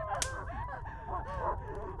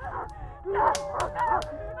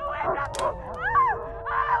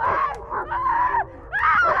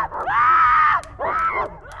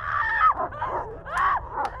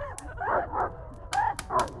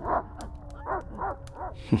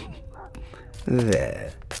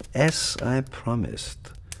 There, as I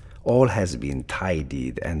promised, all has been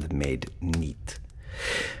tidied and made neat.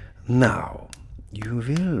 Now, you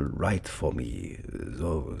will write for me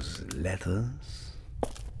those letters?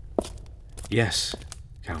 Yes,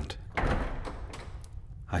 Count.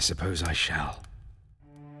 I suppose I shall.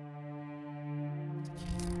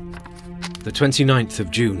 The 29th of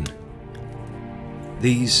June.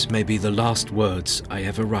 These may be the last words I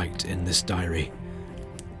ever write in this diary.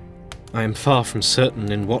 I am far from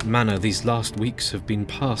certain in what manner these last weeks have been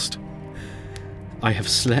passed. I have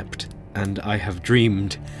slept, and I have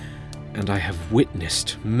dreamed, and I have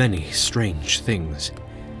witnessed many strange things.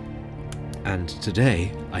 And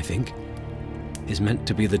today, I think, is meant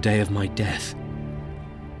to be the day of my death,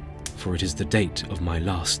 for it is the date of my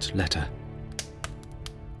last letter.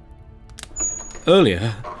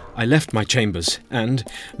 Earlier, I left my chambers, and,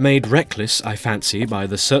 made reckless, I fancy, by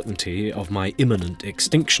the certainty of my imminent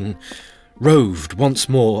extinction, roved once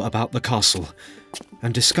more about the castle,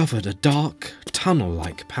 and discovered a dark,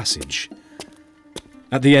 tunnel-like passage.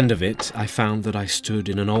 At the end of it, I found that I stood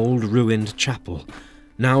in an old ruined chapel,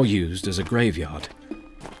 now used as a graveyard.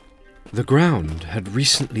 The ground had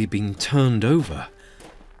recently been turned over,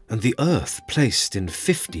 and the earth placed in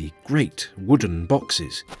 50 great wooden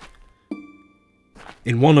boxes.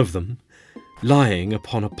 In one of them, lying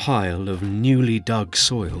upon a pile of newly dug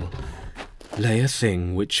soil, lay a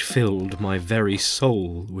thing which filled my very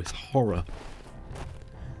soul with horror.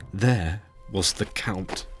 There was the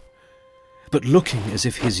Count, but looking as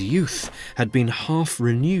if his youth had been half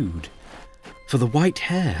renewed, for the white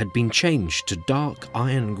hair had been changed to dark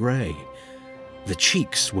iron grey, the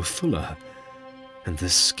cheeks were fuller, and the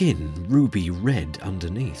skin ruby red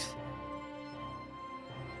underneath.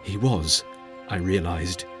 He was, I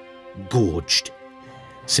realised, gorged,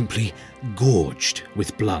 simply gorged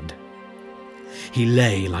with blood. He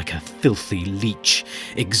lay like a filthy leech,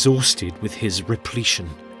 exhausted with his repletion.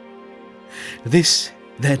 This,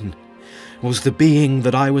 then, was the being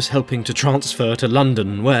that I was helping to transfer to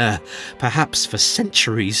London, where, perhaps for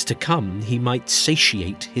centuries to come, he might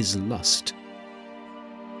satiate his lust.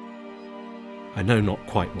 I know not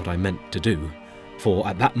quite what I meant to do, for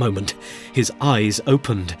at that moment his eyes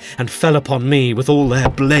opened and fell upon me with all their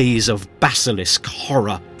blaze of basilisk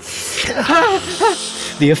horror.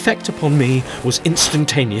 The effect upon me was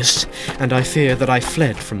instantaneous, and I fear that I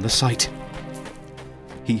fled from the sight.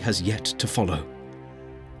 He has yet to follow.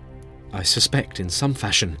 I suspect in some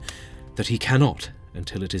fashion that he cannot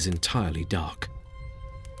until it is entirely dark.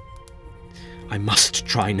 I must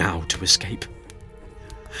try now to escape.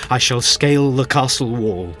 I shall scale the castle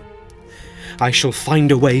wall. I shall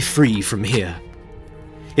find a way free from here.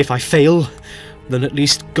 If I fail, then at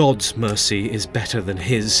least God's mercy is better than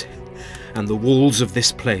his, and the walls of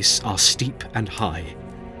this place are steep and high.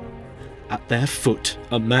 At their foot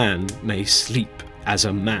a man may sleep as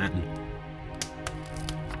a man.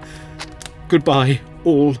 Goodbye,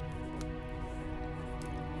 all.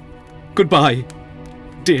 Goodbye,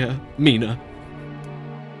 dear Mina.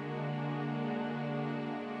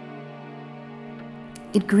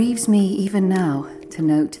 It grieves me even now to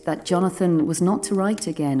note that Jonathan was not to write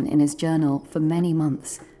again in his journal for many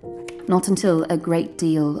months, not until a great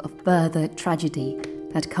deal of further tragedy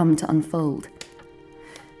had come to unfold.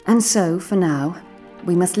 And so, for now,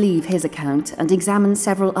 we must leave his account and examine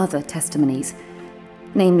several other testimonies,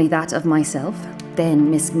 namely that of myself,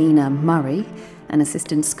 then Miss Mina Murray, an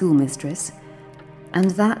assistant schoolmistress, and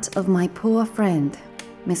that of my poor friend,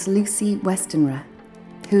 Miss Lucy Westenra,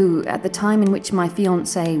 who, at the time in which my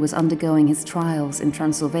fiancé was undergoing his trials in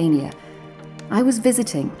Transylvania, I was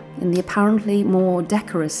visiting in the apparently more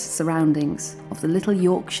decorous surroundings of the little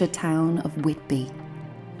Yorkshire town of Whitby.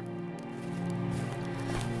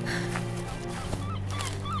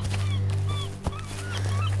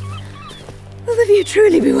 Will the view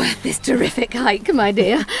truly be worth this terrific hike, my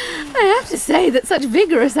dear? I have to say that such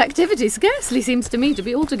vigorous activity scarcely seems to me to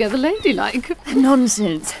be altogether ladylike.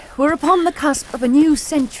 Nonsense. We're upon the cusp of a new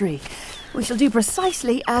century. We shall do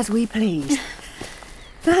precisely as we please.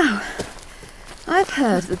 Now, I've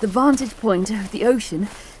heard that the vantage point of the ocean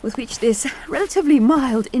with which this relatively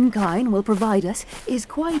mild incline will provide us is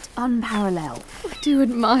quite unparalleled. I do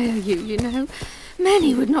admire you, you know.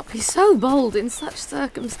 Many would not be so bold in such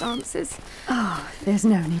circumstances. Oh, there's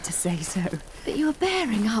no need to say so. But you're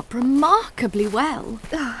bearing up remarkably well.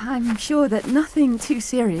 I'm sure that nothing too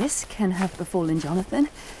serious can have befallen Jonathan.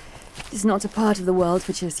 It is not a part of the world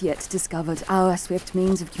which has yet discovered our swift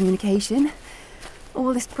means of communication.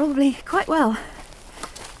 All is probably quite well.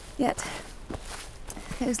 Yet,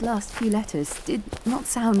 those last few letters did not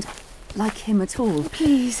sound like him at all.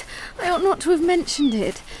 Please, I ought not to have mentioned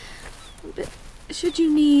it. But should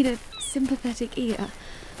you need a sympathetic ear,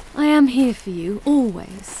 I am here for you,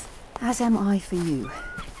 always. As am I for you.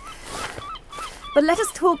 But let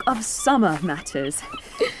us talk of summer matters.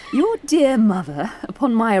 Your dear mother,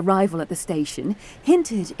 upon my arrival at the station,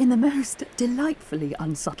 hinted in the most delightfully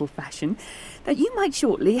unsubtle fashion that you might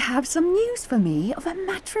shortly have some news for me of a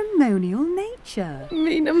matrimonial nature.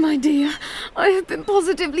 Mina, my dear, I have been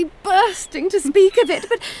positively bursting to speak of it,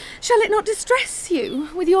 but shall it not distress you,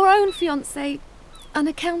 with your own fiancé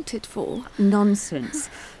unaccounted for? Nonsense.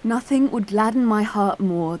 Nothing would gladden my heart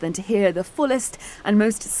more than to hear the fullest and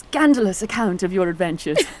most scandalous account of your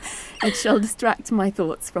adventures. It shall distract my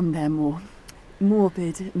thoughts from their more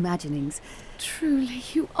morbid imaginings. Truly,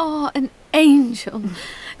 you are an angel.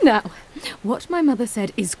 Now, what my mother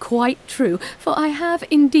said is quite true, for I have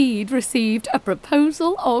indeed received a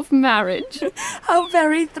proposal of marriage. How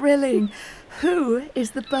very thrilling! Who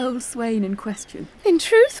is the bold swain in question? In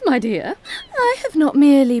truth, my dear, I have not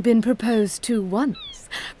merely been proposed to once,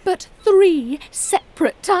 but 3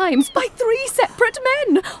 separate times by 3 separate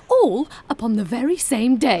men, all upon the very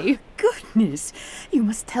same day. Goodness, you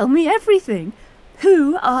must tell me everything.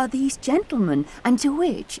 Who are these gentlemen, and to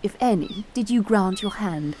which, if any, did you grant your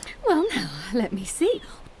hand? Well, now, let me see.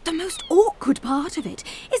 The most awkward part of it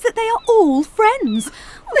is that they are all friends.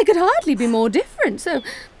 They could hardly be more different, so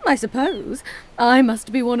I suppose I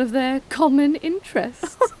must be one of their common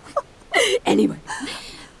interests. Anyway,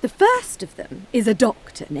 the first of them is a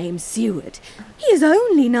doctor named Seward. He is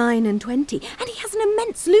only 29, and he has an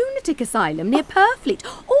immense lunatic asylum near Purfleet,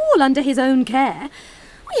 all under his own care.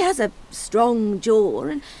 He has a strong jaw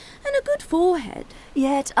and a good forehead.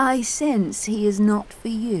 Yet I sense he is not for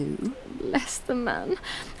you. Bless the man.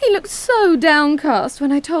 He looked so downcast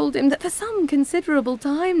when I told him that for some considerable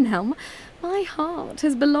time now my heart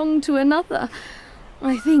has belonged to another.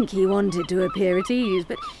 I think he wanted to appear at ease,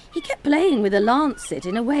 but he kept playing with a lancet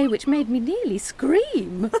in a way which made me nearly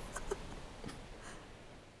scream.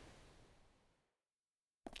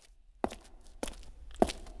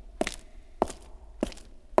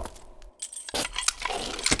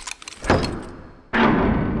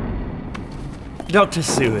 Dr.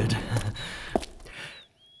 Seward,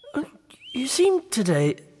 you seem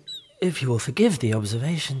today, if you will forgive the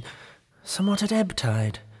observation, somewhat at ebb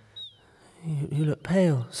tide. You look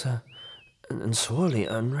pale, sir, and sorely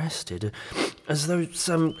unrested, as though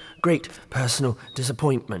some great personal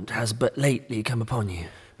disappointment has but lately come upon you.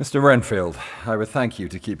 Mr. Renfield, I would thank you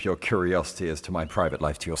to keep your curiosity as to my private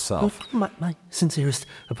life to yourself. My sincerest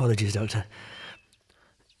apologies, Doctor.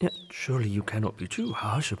 Yet surely you cannot be too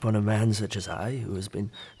harsh upon a man such as I, who has been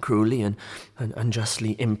cruelly and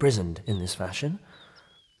unjustly imprisoned in this fashion.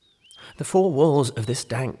 The 4 walls of this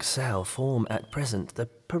dank cell form at present the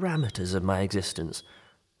parameters of my existence.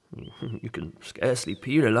 You can scarcely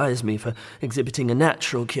penalise me for exhibiting a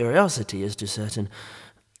natural curiosity as to certain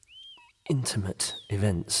intimate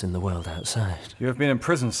events in the world outside. You have been in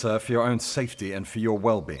prison, sir, for your own safety and for your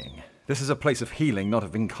well-being. This is a place of healing, not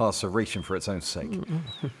of incarceration for its own sake.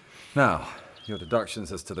 Now, your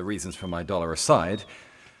deductions as to the reasons for my dollar aside,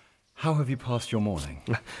 how have you passed your morning?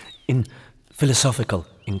 In philosophical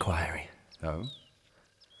inquiry. Oh?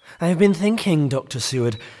 I have been thinking, Dr.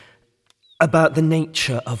 Seward, about the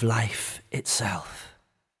nature of life itself.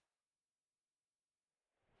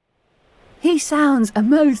 He sounds a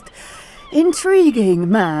most intriguing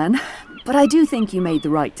man, but I do think you made the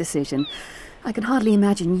right decision. I can hardly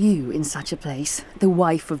imagine you in such a place, the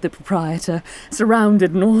wife of the proprietor,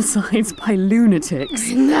 surrounded on all sides by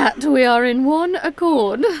lunatics. In that we are in one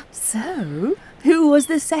accord. So, who was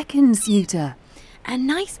the second suitor? A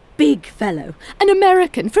nice big fellow, an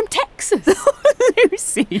American from Texas.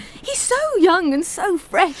 Lucy! He's so young and so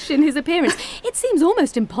fresh in his appearance. It seems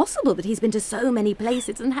almost impossible that he's been to so many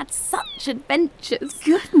places and had such adventures.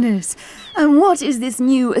 Goodness! And what is this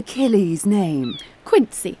new Achilles' name?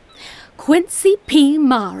 Quincy P.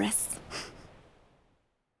 Morris.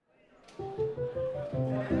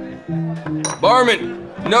 Barman,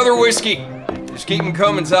 another whiskey. Just keep them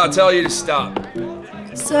coming till I tell you to stop.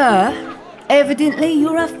 Sir, evidently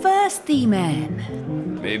you're a thirsty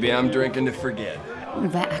man. Maybe I'm drinking to forget.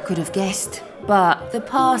 That I could have guessed. But the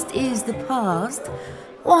past is the past.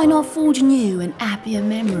 Why not forge new and happier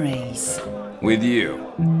memories? With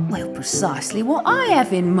you. Well, precisely what I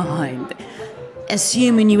have in mind.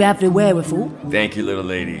 Assuming you have the wherewithal. Thank you, little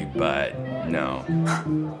lady, but no.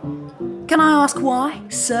 Can I ask why,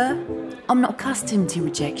 sir? I'm not accustomed to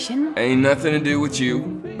rejection. Ain't nothing to do with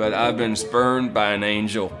you, but I've been spurned by an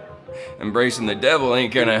angel. Embracing the devil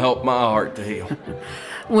ain't gonna help my heart to heal.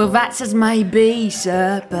 Well, that's as may be,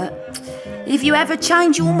 sir, but if you ever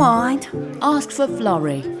change your mind, ask for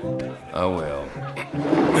Florrie. I will.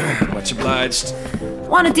 Much obliged.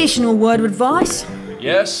 One additional word of advice.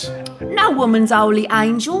 Yes? No woman's holy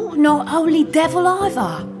angel, nor holy devil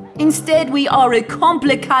either. Instead, we are a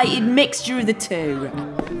complicated mixture of the two.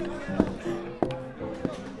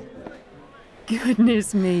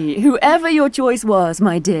 Goodness me, whoever your choice was,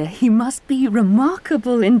 my dear, he must be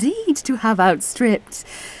remarkable indeed to have outstripped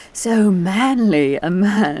so manly a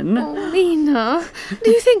man. Oh, Mina, do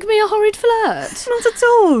you think me a horrid flirt? Not at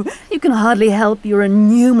all. You can hardly help your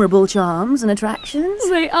innumerable charms and attractions.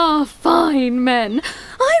 They are fine men.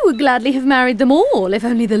 I would gladly have married them all if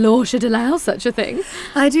only the law should allow such a thing.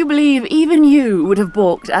 I do believe even you would have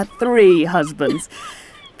balked at 3 husbands.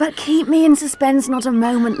 But keep me in suspense not a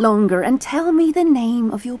moment longer and tell me the name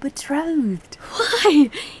of your betrothed. Why,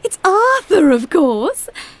 it's Arthur, of course.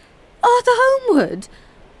 Arthur Holmwood.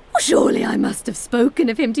 Well, surely I must have spoken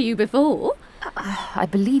of him to you before. I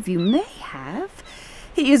believe you may have.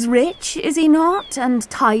 He is rich, is he not? And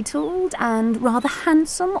titled and rather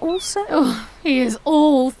handsome also? Oh, he is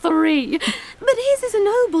all 3. But his is a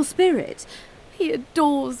noble spirit. He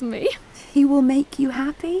adores me. He will make you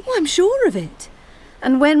happy? Oh, I'm sure of it.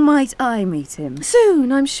 And when might I meet him?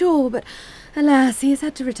 Soon, I'm sure, but alas, he has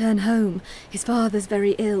had to return home. His father's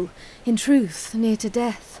very ill. In truth, near to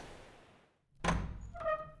death.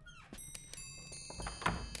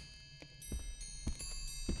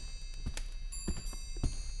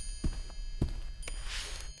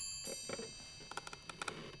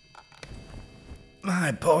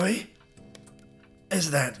 My boy, is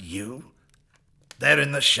that you? There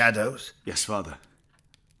in the shadows? Yes, Father.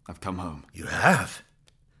 I've come home. You have?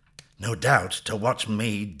 No doubt to watch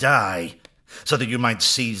me die, so that you might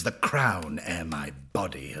seize the crown ere my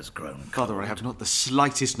body has grown cold. Father, I have not the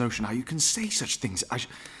slightest notion how you can say such things. I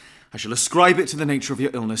shall ascribe it to the nature of your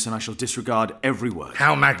illness, and I shall disregard every word.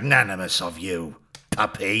 How magnanimous of you,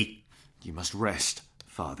 puppy. You must rest,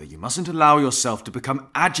 Father. You mustn't allow yourself to become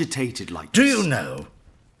agitated like Do this. you know,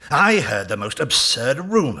 I heard the most absurd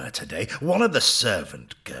rumour today. One of the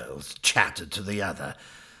servant girls chattered to the other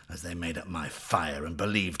as they made up my fire and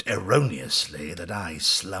believed erroneously that I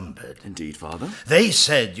slumbered. Indeed, Father. They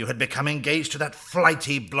said you had become engaged to that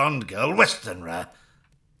flighty blonde girl, Westenra.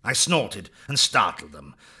 I snorted and startled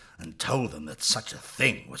them, and told them that such a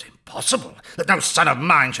thing was impossible, that no son of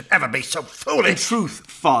mine should ever be so foolish. In truth,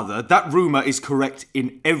 Father, that rumour is correct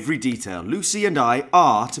in every detail. Lucy and I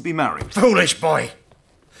are to be married. Foolish boy!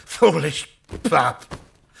 Foolish pup!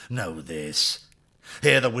 Know this.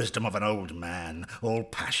 Hear the wisdom of an old man. All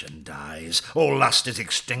passion dies, all lust is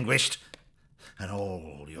extinguished, and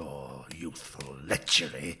all your youthful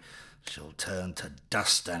lechery shall turn to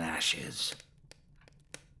dust and ashes.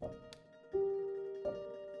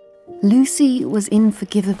 Lucy was in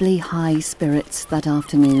forgivably high spirits that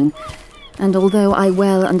afternoon, and although I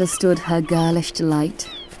well understood her girlish delight,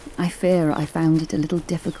 I fear I found it a little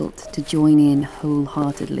difficult to join in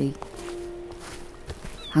wholeheartedly.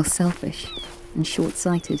 How selfish and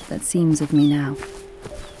short-sighted that seems of me now.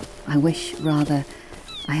 I wish, rather,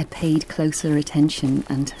 I had paid closer attention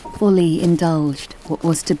and fully indulged what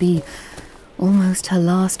was to be almost her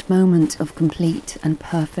last moment of complete and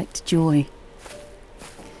perfect joy.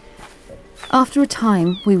 After a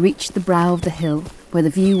time, we reached the brow of the hill, where the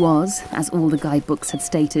view was, as all the guidebooks had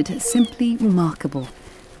stated, simply remarkable.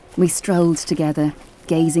 We strolled together,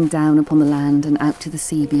 gazing down upon the land and out to the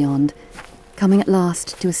sea beyond, coming at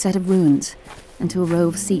last to a set of ruins and to a row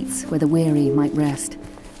of seats where the weary might rest.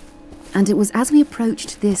 And it was as we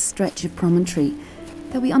approached this stretch of promontory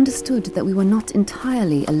that we understood that we were not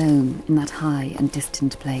entirely alone in that high and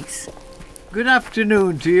distant place. Good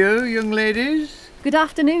afternoon to you, young ladies. Good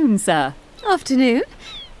afternoon, sir. Afternoon.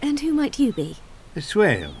 And who might you be? The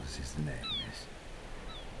Swales is the name, miss.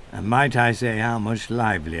 And might I say how much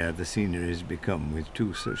livelier the scenery has become with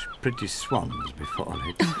 2 such pretty swans before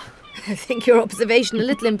it. I think your observation a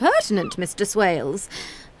little impertinent, Mr. Swales.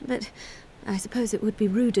 But I suppose it would be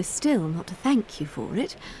ruder still not to thank you for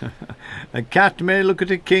it. A cat may look at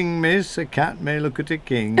a king, miss. A cat may look at a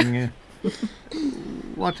king.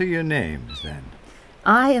 What are your names, then?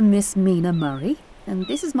 I am Miss Mina Murray, and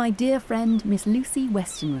this is my dear friend, Miss Lucy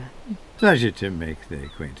Westenra. Pleasure to make the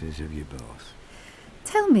acquaintance of you both.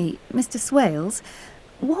 Tell me, Mr. Swales,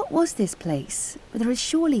 what was this place? There is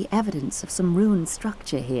surely evidence of some ruined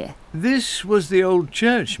structure here. This was the old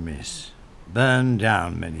church, miss. Burned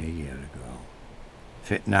down many a year ago.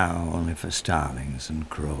 Fit now only for starlings and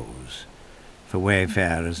crows. For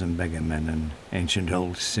wayfarers and beggarmen and ancient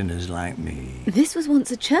old sinners like me. This was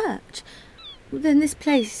once a church. Then this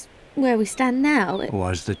place where we stand now...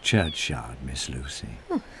 Was the churchyard, Miss Lucy.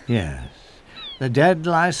 Oh. Yes. The dead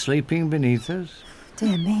lie sleeping beneath us.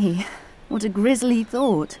 Dear me, what a grisly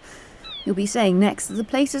thought. You'll be saying next that the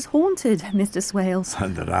place is haunted, Mr. Swales.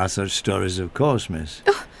 And there are such stories, of course, miss.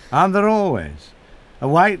 Aren't there always? A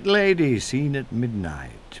white lady seen at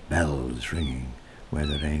midnight, bells ringing where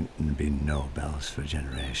there ain't been no bells for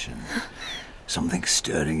generations. Something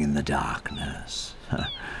stirring in the darkness.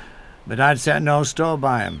 But I'd set no store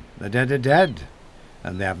by 'em. The dead are dead,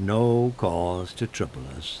 and they have no cause to trouble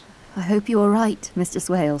us. I hope you are right, Mr.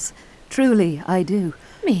 Swales. Truly, I do.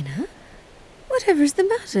 Mina, whatever is the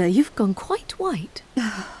matter? You've gone quite white.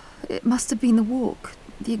 It must have been the walk,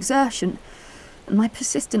 the exertion, and my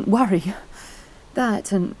persistent worry.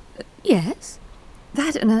 That and... Yes?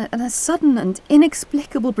 That and a sudden and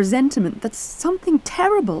inexplicable presentiment that something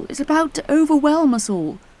terrible is about to overwhelm us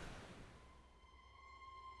all.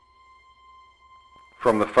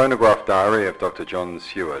 From the phonograph diary of Dr. John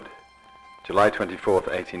Seward, July 24th,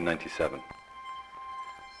 1897.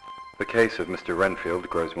 The case of Mr. Renfield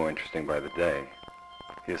grows more interesting by the day.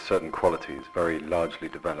 He has certain qualities very largely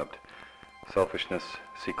developed: selfishness,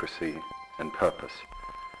 secrecy, and purpose.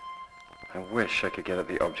 I wish I could get at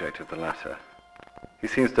the object of the latter. He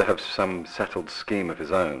seems to have some settled scheme of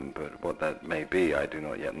his own, but what that may be I do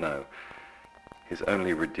not yet know. His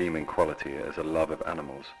only redeeming quality is a love of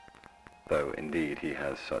animals, though indeed he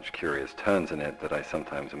has such curious turns in it that I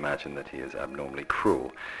sometimes imagine that he is abnormally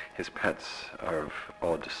cruel. His pets are of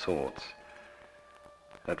odd sorts.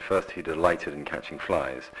 At first he delighted in catching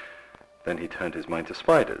flies, then he turned his mind to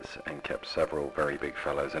spiders and kept several very big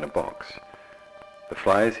fellows in a box. The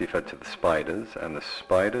flies he fed to the spiders, and the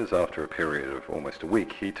spiders, after a period of almost a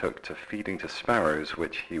week, he took to feeding to sparrows,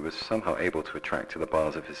 which he was somehow able to attract to the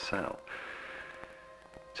bars of his cell.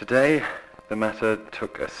 Today, the matter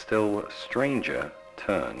took a still stranger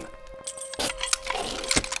turn.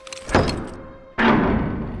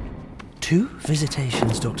 2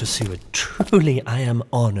 visitations, Dr. Seward. Truly, I am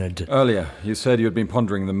honoured. Earlier, you said you had been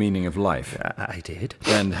pondering the meaning of life. I did.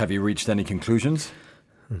 And have you reached any conclusions?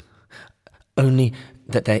 Only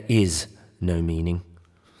that there is no meaning.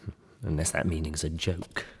 Unless that meaning's a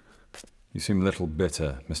joke. You seem a little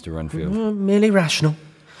bitter, Mr. Renfield. Merely rational.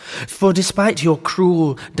 For despite your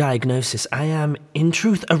cruel diagnosis, I am, in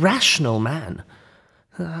truth, a rational man.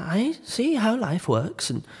 I see how life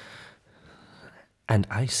works, and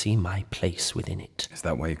I see my place within it. Is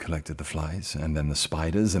that why you collected the flies, and then the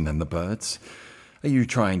spiders, and then the birds? Are you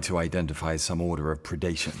trying to identify some order of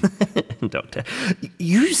predation? Doctor,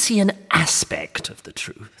 you see an aspect of the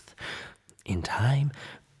truth. In time,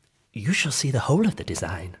 you shall see the whole of the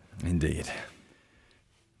design. Indeed.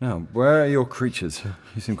 Now, where are your creatures?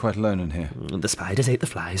 You seem quite alone in here. The spiders ate the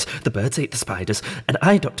flies, the birds ate the spiders, and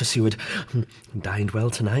I, Dr. Seward, dined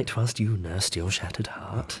well tonight whilst you nursed your shattered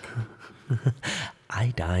heart.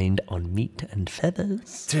 I dined on meat and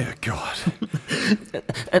feathers. Dear God.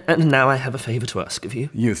 And now I have a favour to ask of you.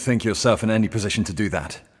 You think yourself in any position to do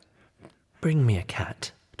that? Bring me a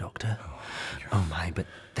cat, Doctor. Oh my, but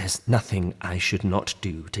there's nothing I should not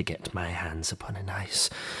do to get my hands upon a nice,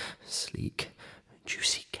 sleek,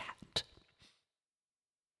 juicy cat.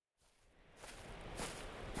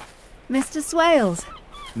 Mr. Swales.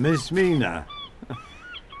 Miss Mina.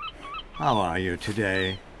 How are you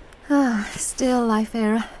today? Still, I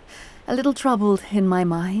fear, a little troubled in my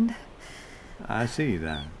mind. I see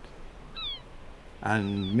that.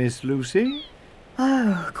 And Miss Lucy?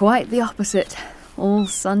 Oh, quite the opposite. All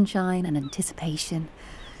sunshine and anticipation.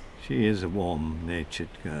 She is a warm-natured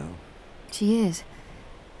girl. She is.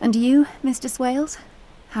 And you, Mr. Swales?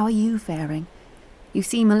 How are you faring? You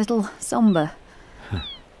seem a little sombre.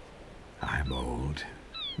 I'm old,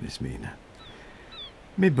 Miss Mina.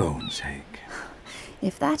 Me bones ache.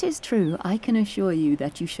 If that is true, I can assure you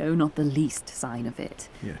that you show not the least sign of it.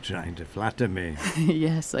 You're trying to flatter me.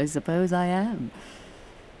 Yes, I suppose I am.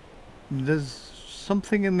 There's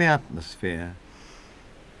something in the atmosphere.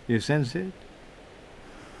 You sense it?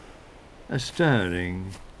 A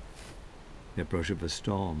stirring. The approach of a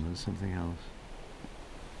storm and something else.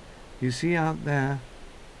 You see out there,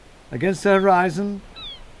 against the horizon,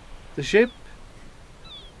 the ship?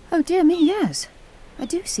 Oh dear me, yes. I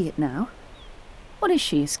do see it now. What is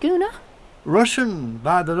she, a schooner? Russian,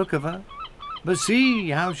 by the look of her. But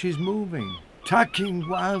see how she's moving. tacking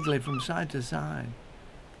wildly from side to side,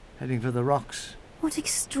 heading for the rocks. What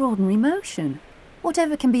extraordinary motion.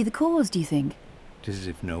 Whatever can be the cause, do you think? It is as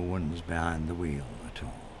if no one's behind the wheel at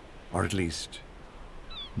all. Or at least,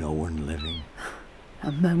 no one living.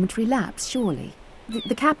 A momentary lapse, surely.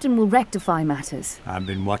 The captain will rectify matters. I've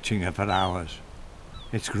been watching her for hours.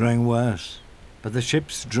 It's growing worse, but the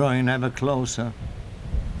ship's drawing ever closer.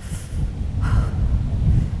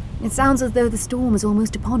 It sounds as though the storm is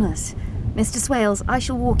almost upon us. Mr. Swales, I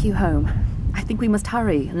shall walk you home. I think we must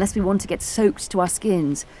hurry, unless we want to get soaked to our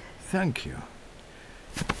skins. Thank you.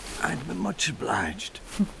 I'd be much obliged.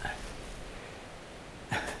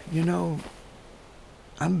 You know,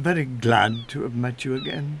 I'm very glad to have met you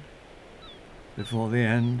again. Before the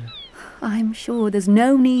end. I'm sure there's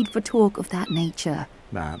no need for talk of that nature.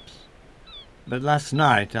 Perhaps. But last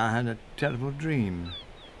night I had a terrible dream.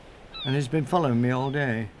 And it's been following me all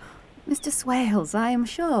day. Mr. Swales, I am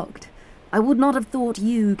shocked. I would not have thought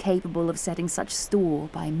you capable of setting such store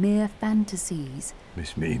by mere fantasies.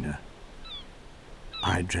 Miss Mina,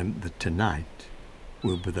 I dreamt that tonight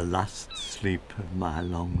will be the last sleep of my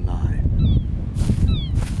long life.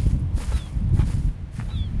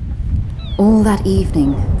 All that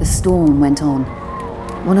evening, the storm went on.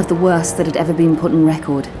 One of the worst that had ever been put on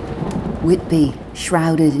record. Whitby,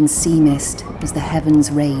 shrouded in sea mist as the heavens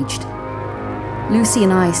raged. Lucy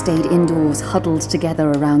and I stayed indoors, huddled together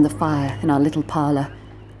around the fire in our little parlour.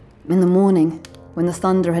 In the morning, when the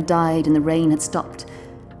thunder had died and the rain had stopped,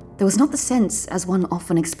 there was not the sense, as one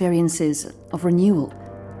often experiences, of renewal.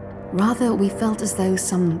 Rather, we felt as though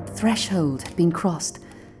some threshold had been crossed,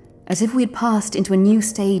 as if we had passed into a new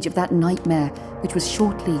stage of that nightmare which was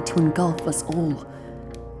shortly to engulf us all.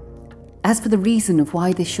 As for the reason of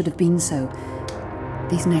why this should have been so,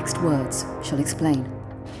 these next words shall explain.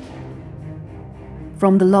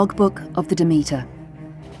 From the logbook of the Demeter,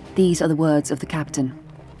 these are the words of the captain.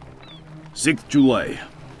 6th July.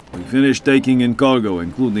 We finished taking in cargo,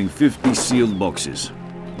 including 50 sealed boxes.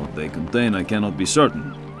 What they contain, I cannot be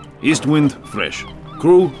certain. East wind, fresh.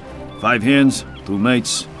 Crew, 5 hands, 2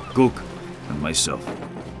 mates, cook, and myself.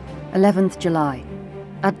 11th July.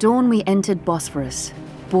 At dawn we entered Bosphorus,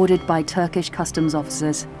 boarded by Turkish customs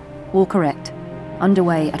officers. All correct.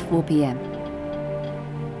 Underway at 4 p.m.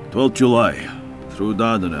 12th July. Through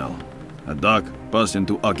Dardanelles. At dark, passed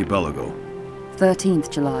into Archipelago.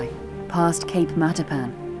 13th July. Past Cape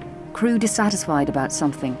Matapan. Crew dissatisfied about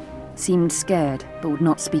something. Seemed scared, but would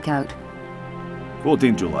not speak out.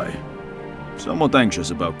 14th July. Somewhat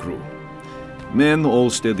anxious about crew. Men, all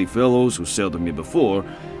steady fellows who sailed with me before,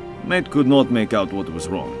 mate could not make out what was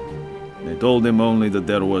wrong. They told him only that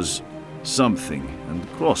there was something and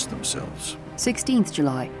crossed themselves. 16th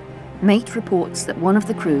July. Mate reports that one of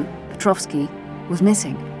the crew, Petrovsky, was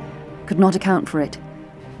missing. Could not account for it.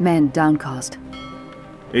 Men downcast.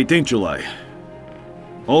 18th July.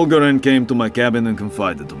 Olgarin came to my cabin and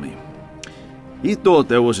confided to me. He thought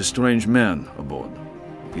there was a strange man aboard.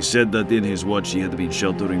 He said that in his watch he had been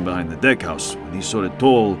sheltering behind the deckhouse when he saw a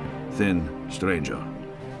tall, thin stranger.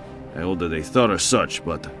 I ordered a thorough search,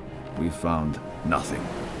 but we found nothing.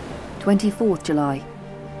 24th July.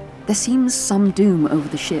 There seems some doom over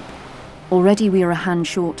the ship. Already we are a hand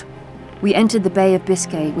short. We entered the Bay of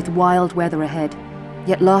Biscay with wild weather ahead.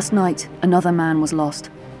 Yet last night, another man was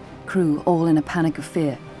lost. Crew all in a panic of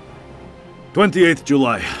fear. 28th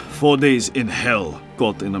July. 4 days in hell,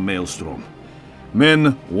 caught in a maelstrom.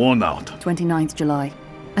 Men worn out. 29th July.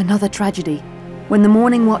 Another tragedy. When the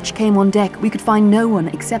morning watch came on deck, we could find no one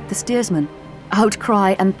except the steersman.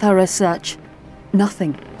 Outcry and thorough search.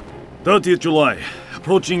 Nothing. 30th July.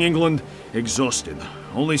 Approaching England, exhausted.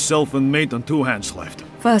 Only self and mate and 2 hands left.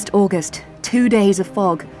 1st August. 2 days of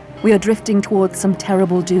fog. We are drifting towards some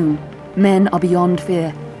terrible doom. Men are beyond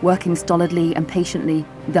fear, working stolidly and patiently,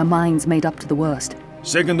 their minds made up to the worst.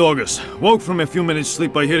 2nd August. Woke from a few minutes'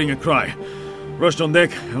 sleep by hearing a cry. Rushed on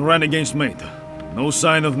deck and ran against mate. No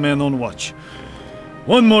sign of men on watch.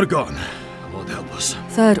 1 more gone. Lord help us.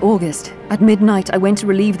 3rd August. At midnight I went to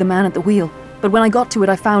relieve the man at the wheel, but when I got to it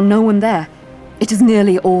I found no one there. It is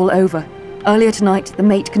nearly all over. Earlier tonight the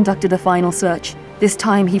mate conducted a final search. This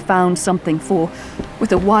time he found something, for,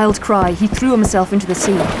 with a wild cry, he threw himself into the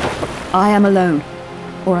sea. I am alone.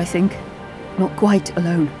 Or I think, not quite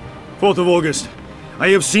alone. 4th of August. I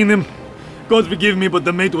have seen him. God forgive me, but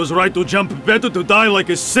the mate was right to jump. Better to die like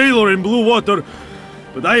a sailor in blue water.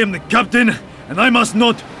 But I am the captain, and I must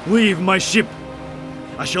not leave my ship.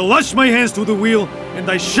 I shall lash my hands to the wheel, and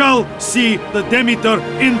I shall see the Demeter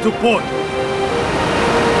into port.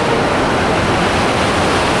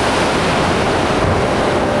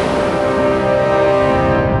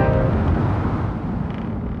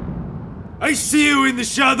 I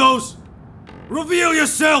shadows! Reveal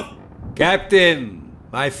yourself! Captain,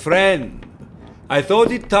 my friend, I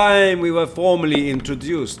thought it time we were formally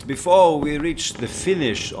introduced before we reached the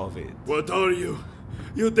finish of it. What are you?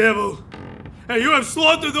 You devil! And you have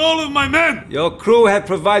slaughtered all of my men! Your crew have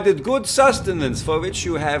provided good sustenance, for which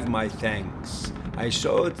you have my thanks. I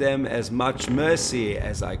showed them as much mercy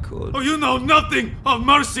as I could. Oh, you know nothing of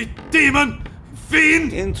mercy, demon!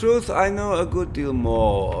 Fiend! In truth, I know a good deal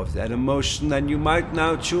more of that emotion than you might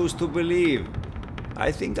now choose to believe.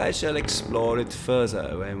 I think I shall explore it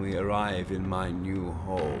further when we arrive in my new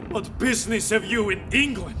home. What business have you in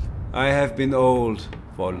England? I have been old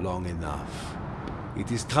for long enough.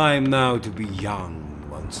 It is time now to be young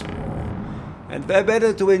once more. And where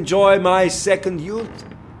better to enjoy my second youth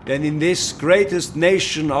than in this greatest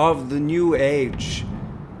nation of the new age.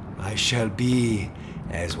 I shall be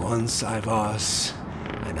as once I was,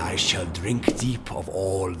 and I shall drink deep of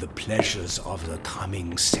all the pleasures of the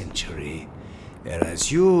coming century.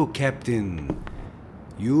 Whereas you, Captain,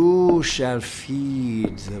 you shall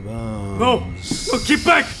feed the worms. No! No, keep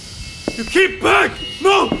back! You keep back!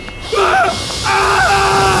 No! Ah! Ah!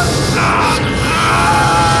 Ah!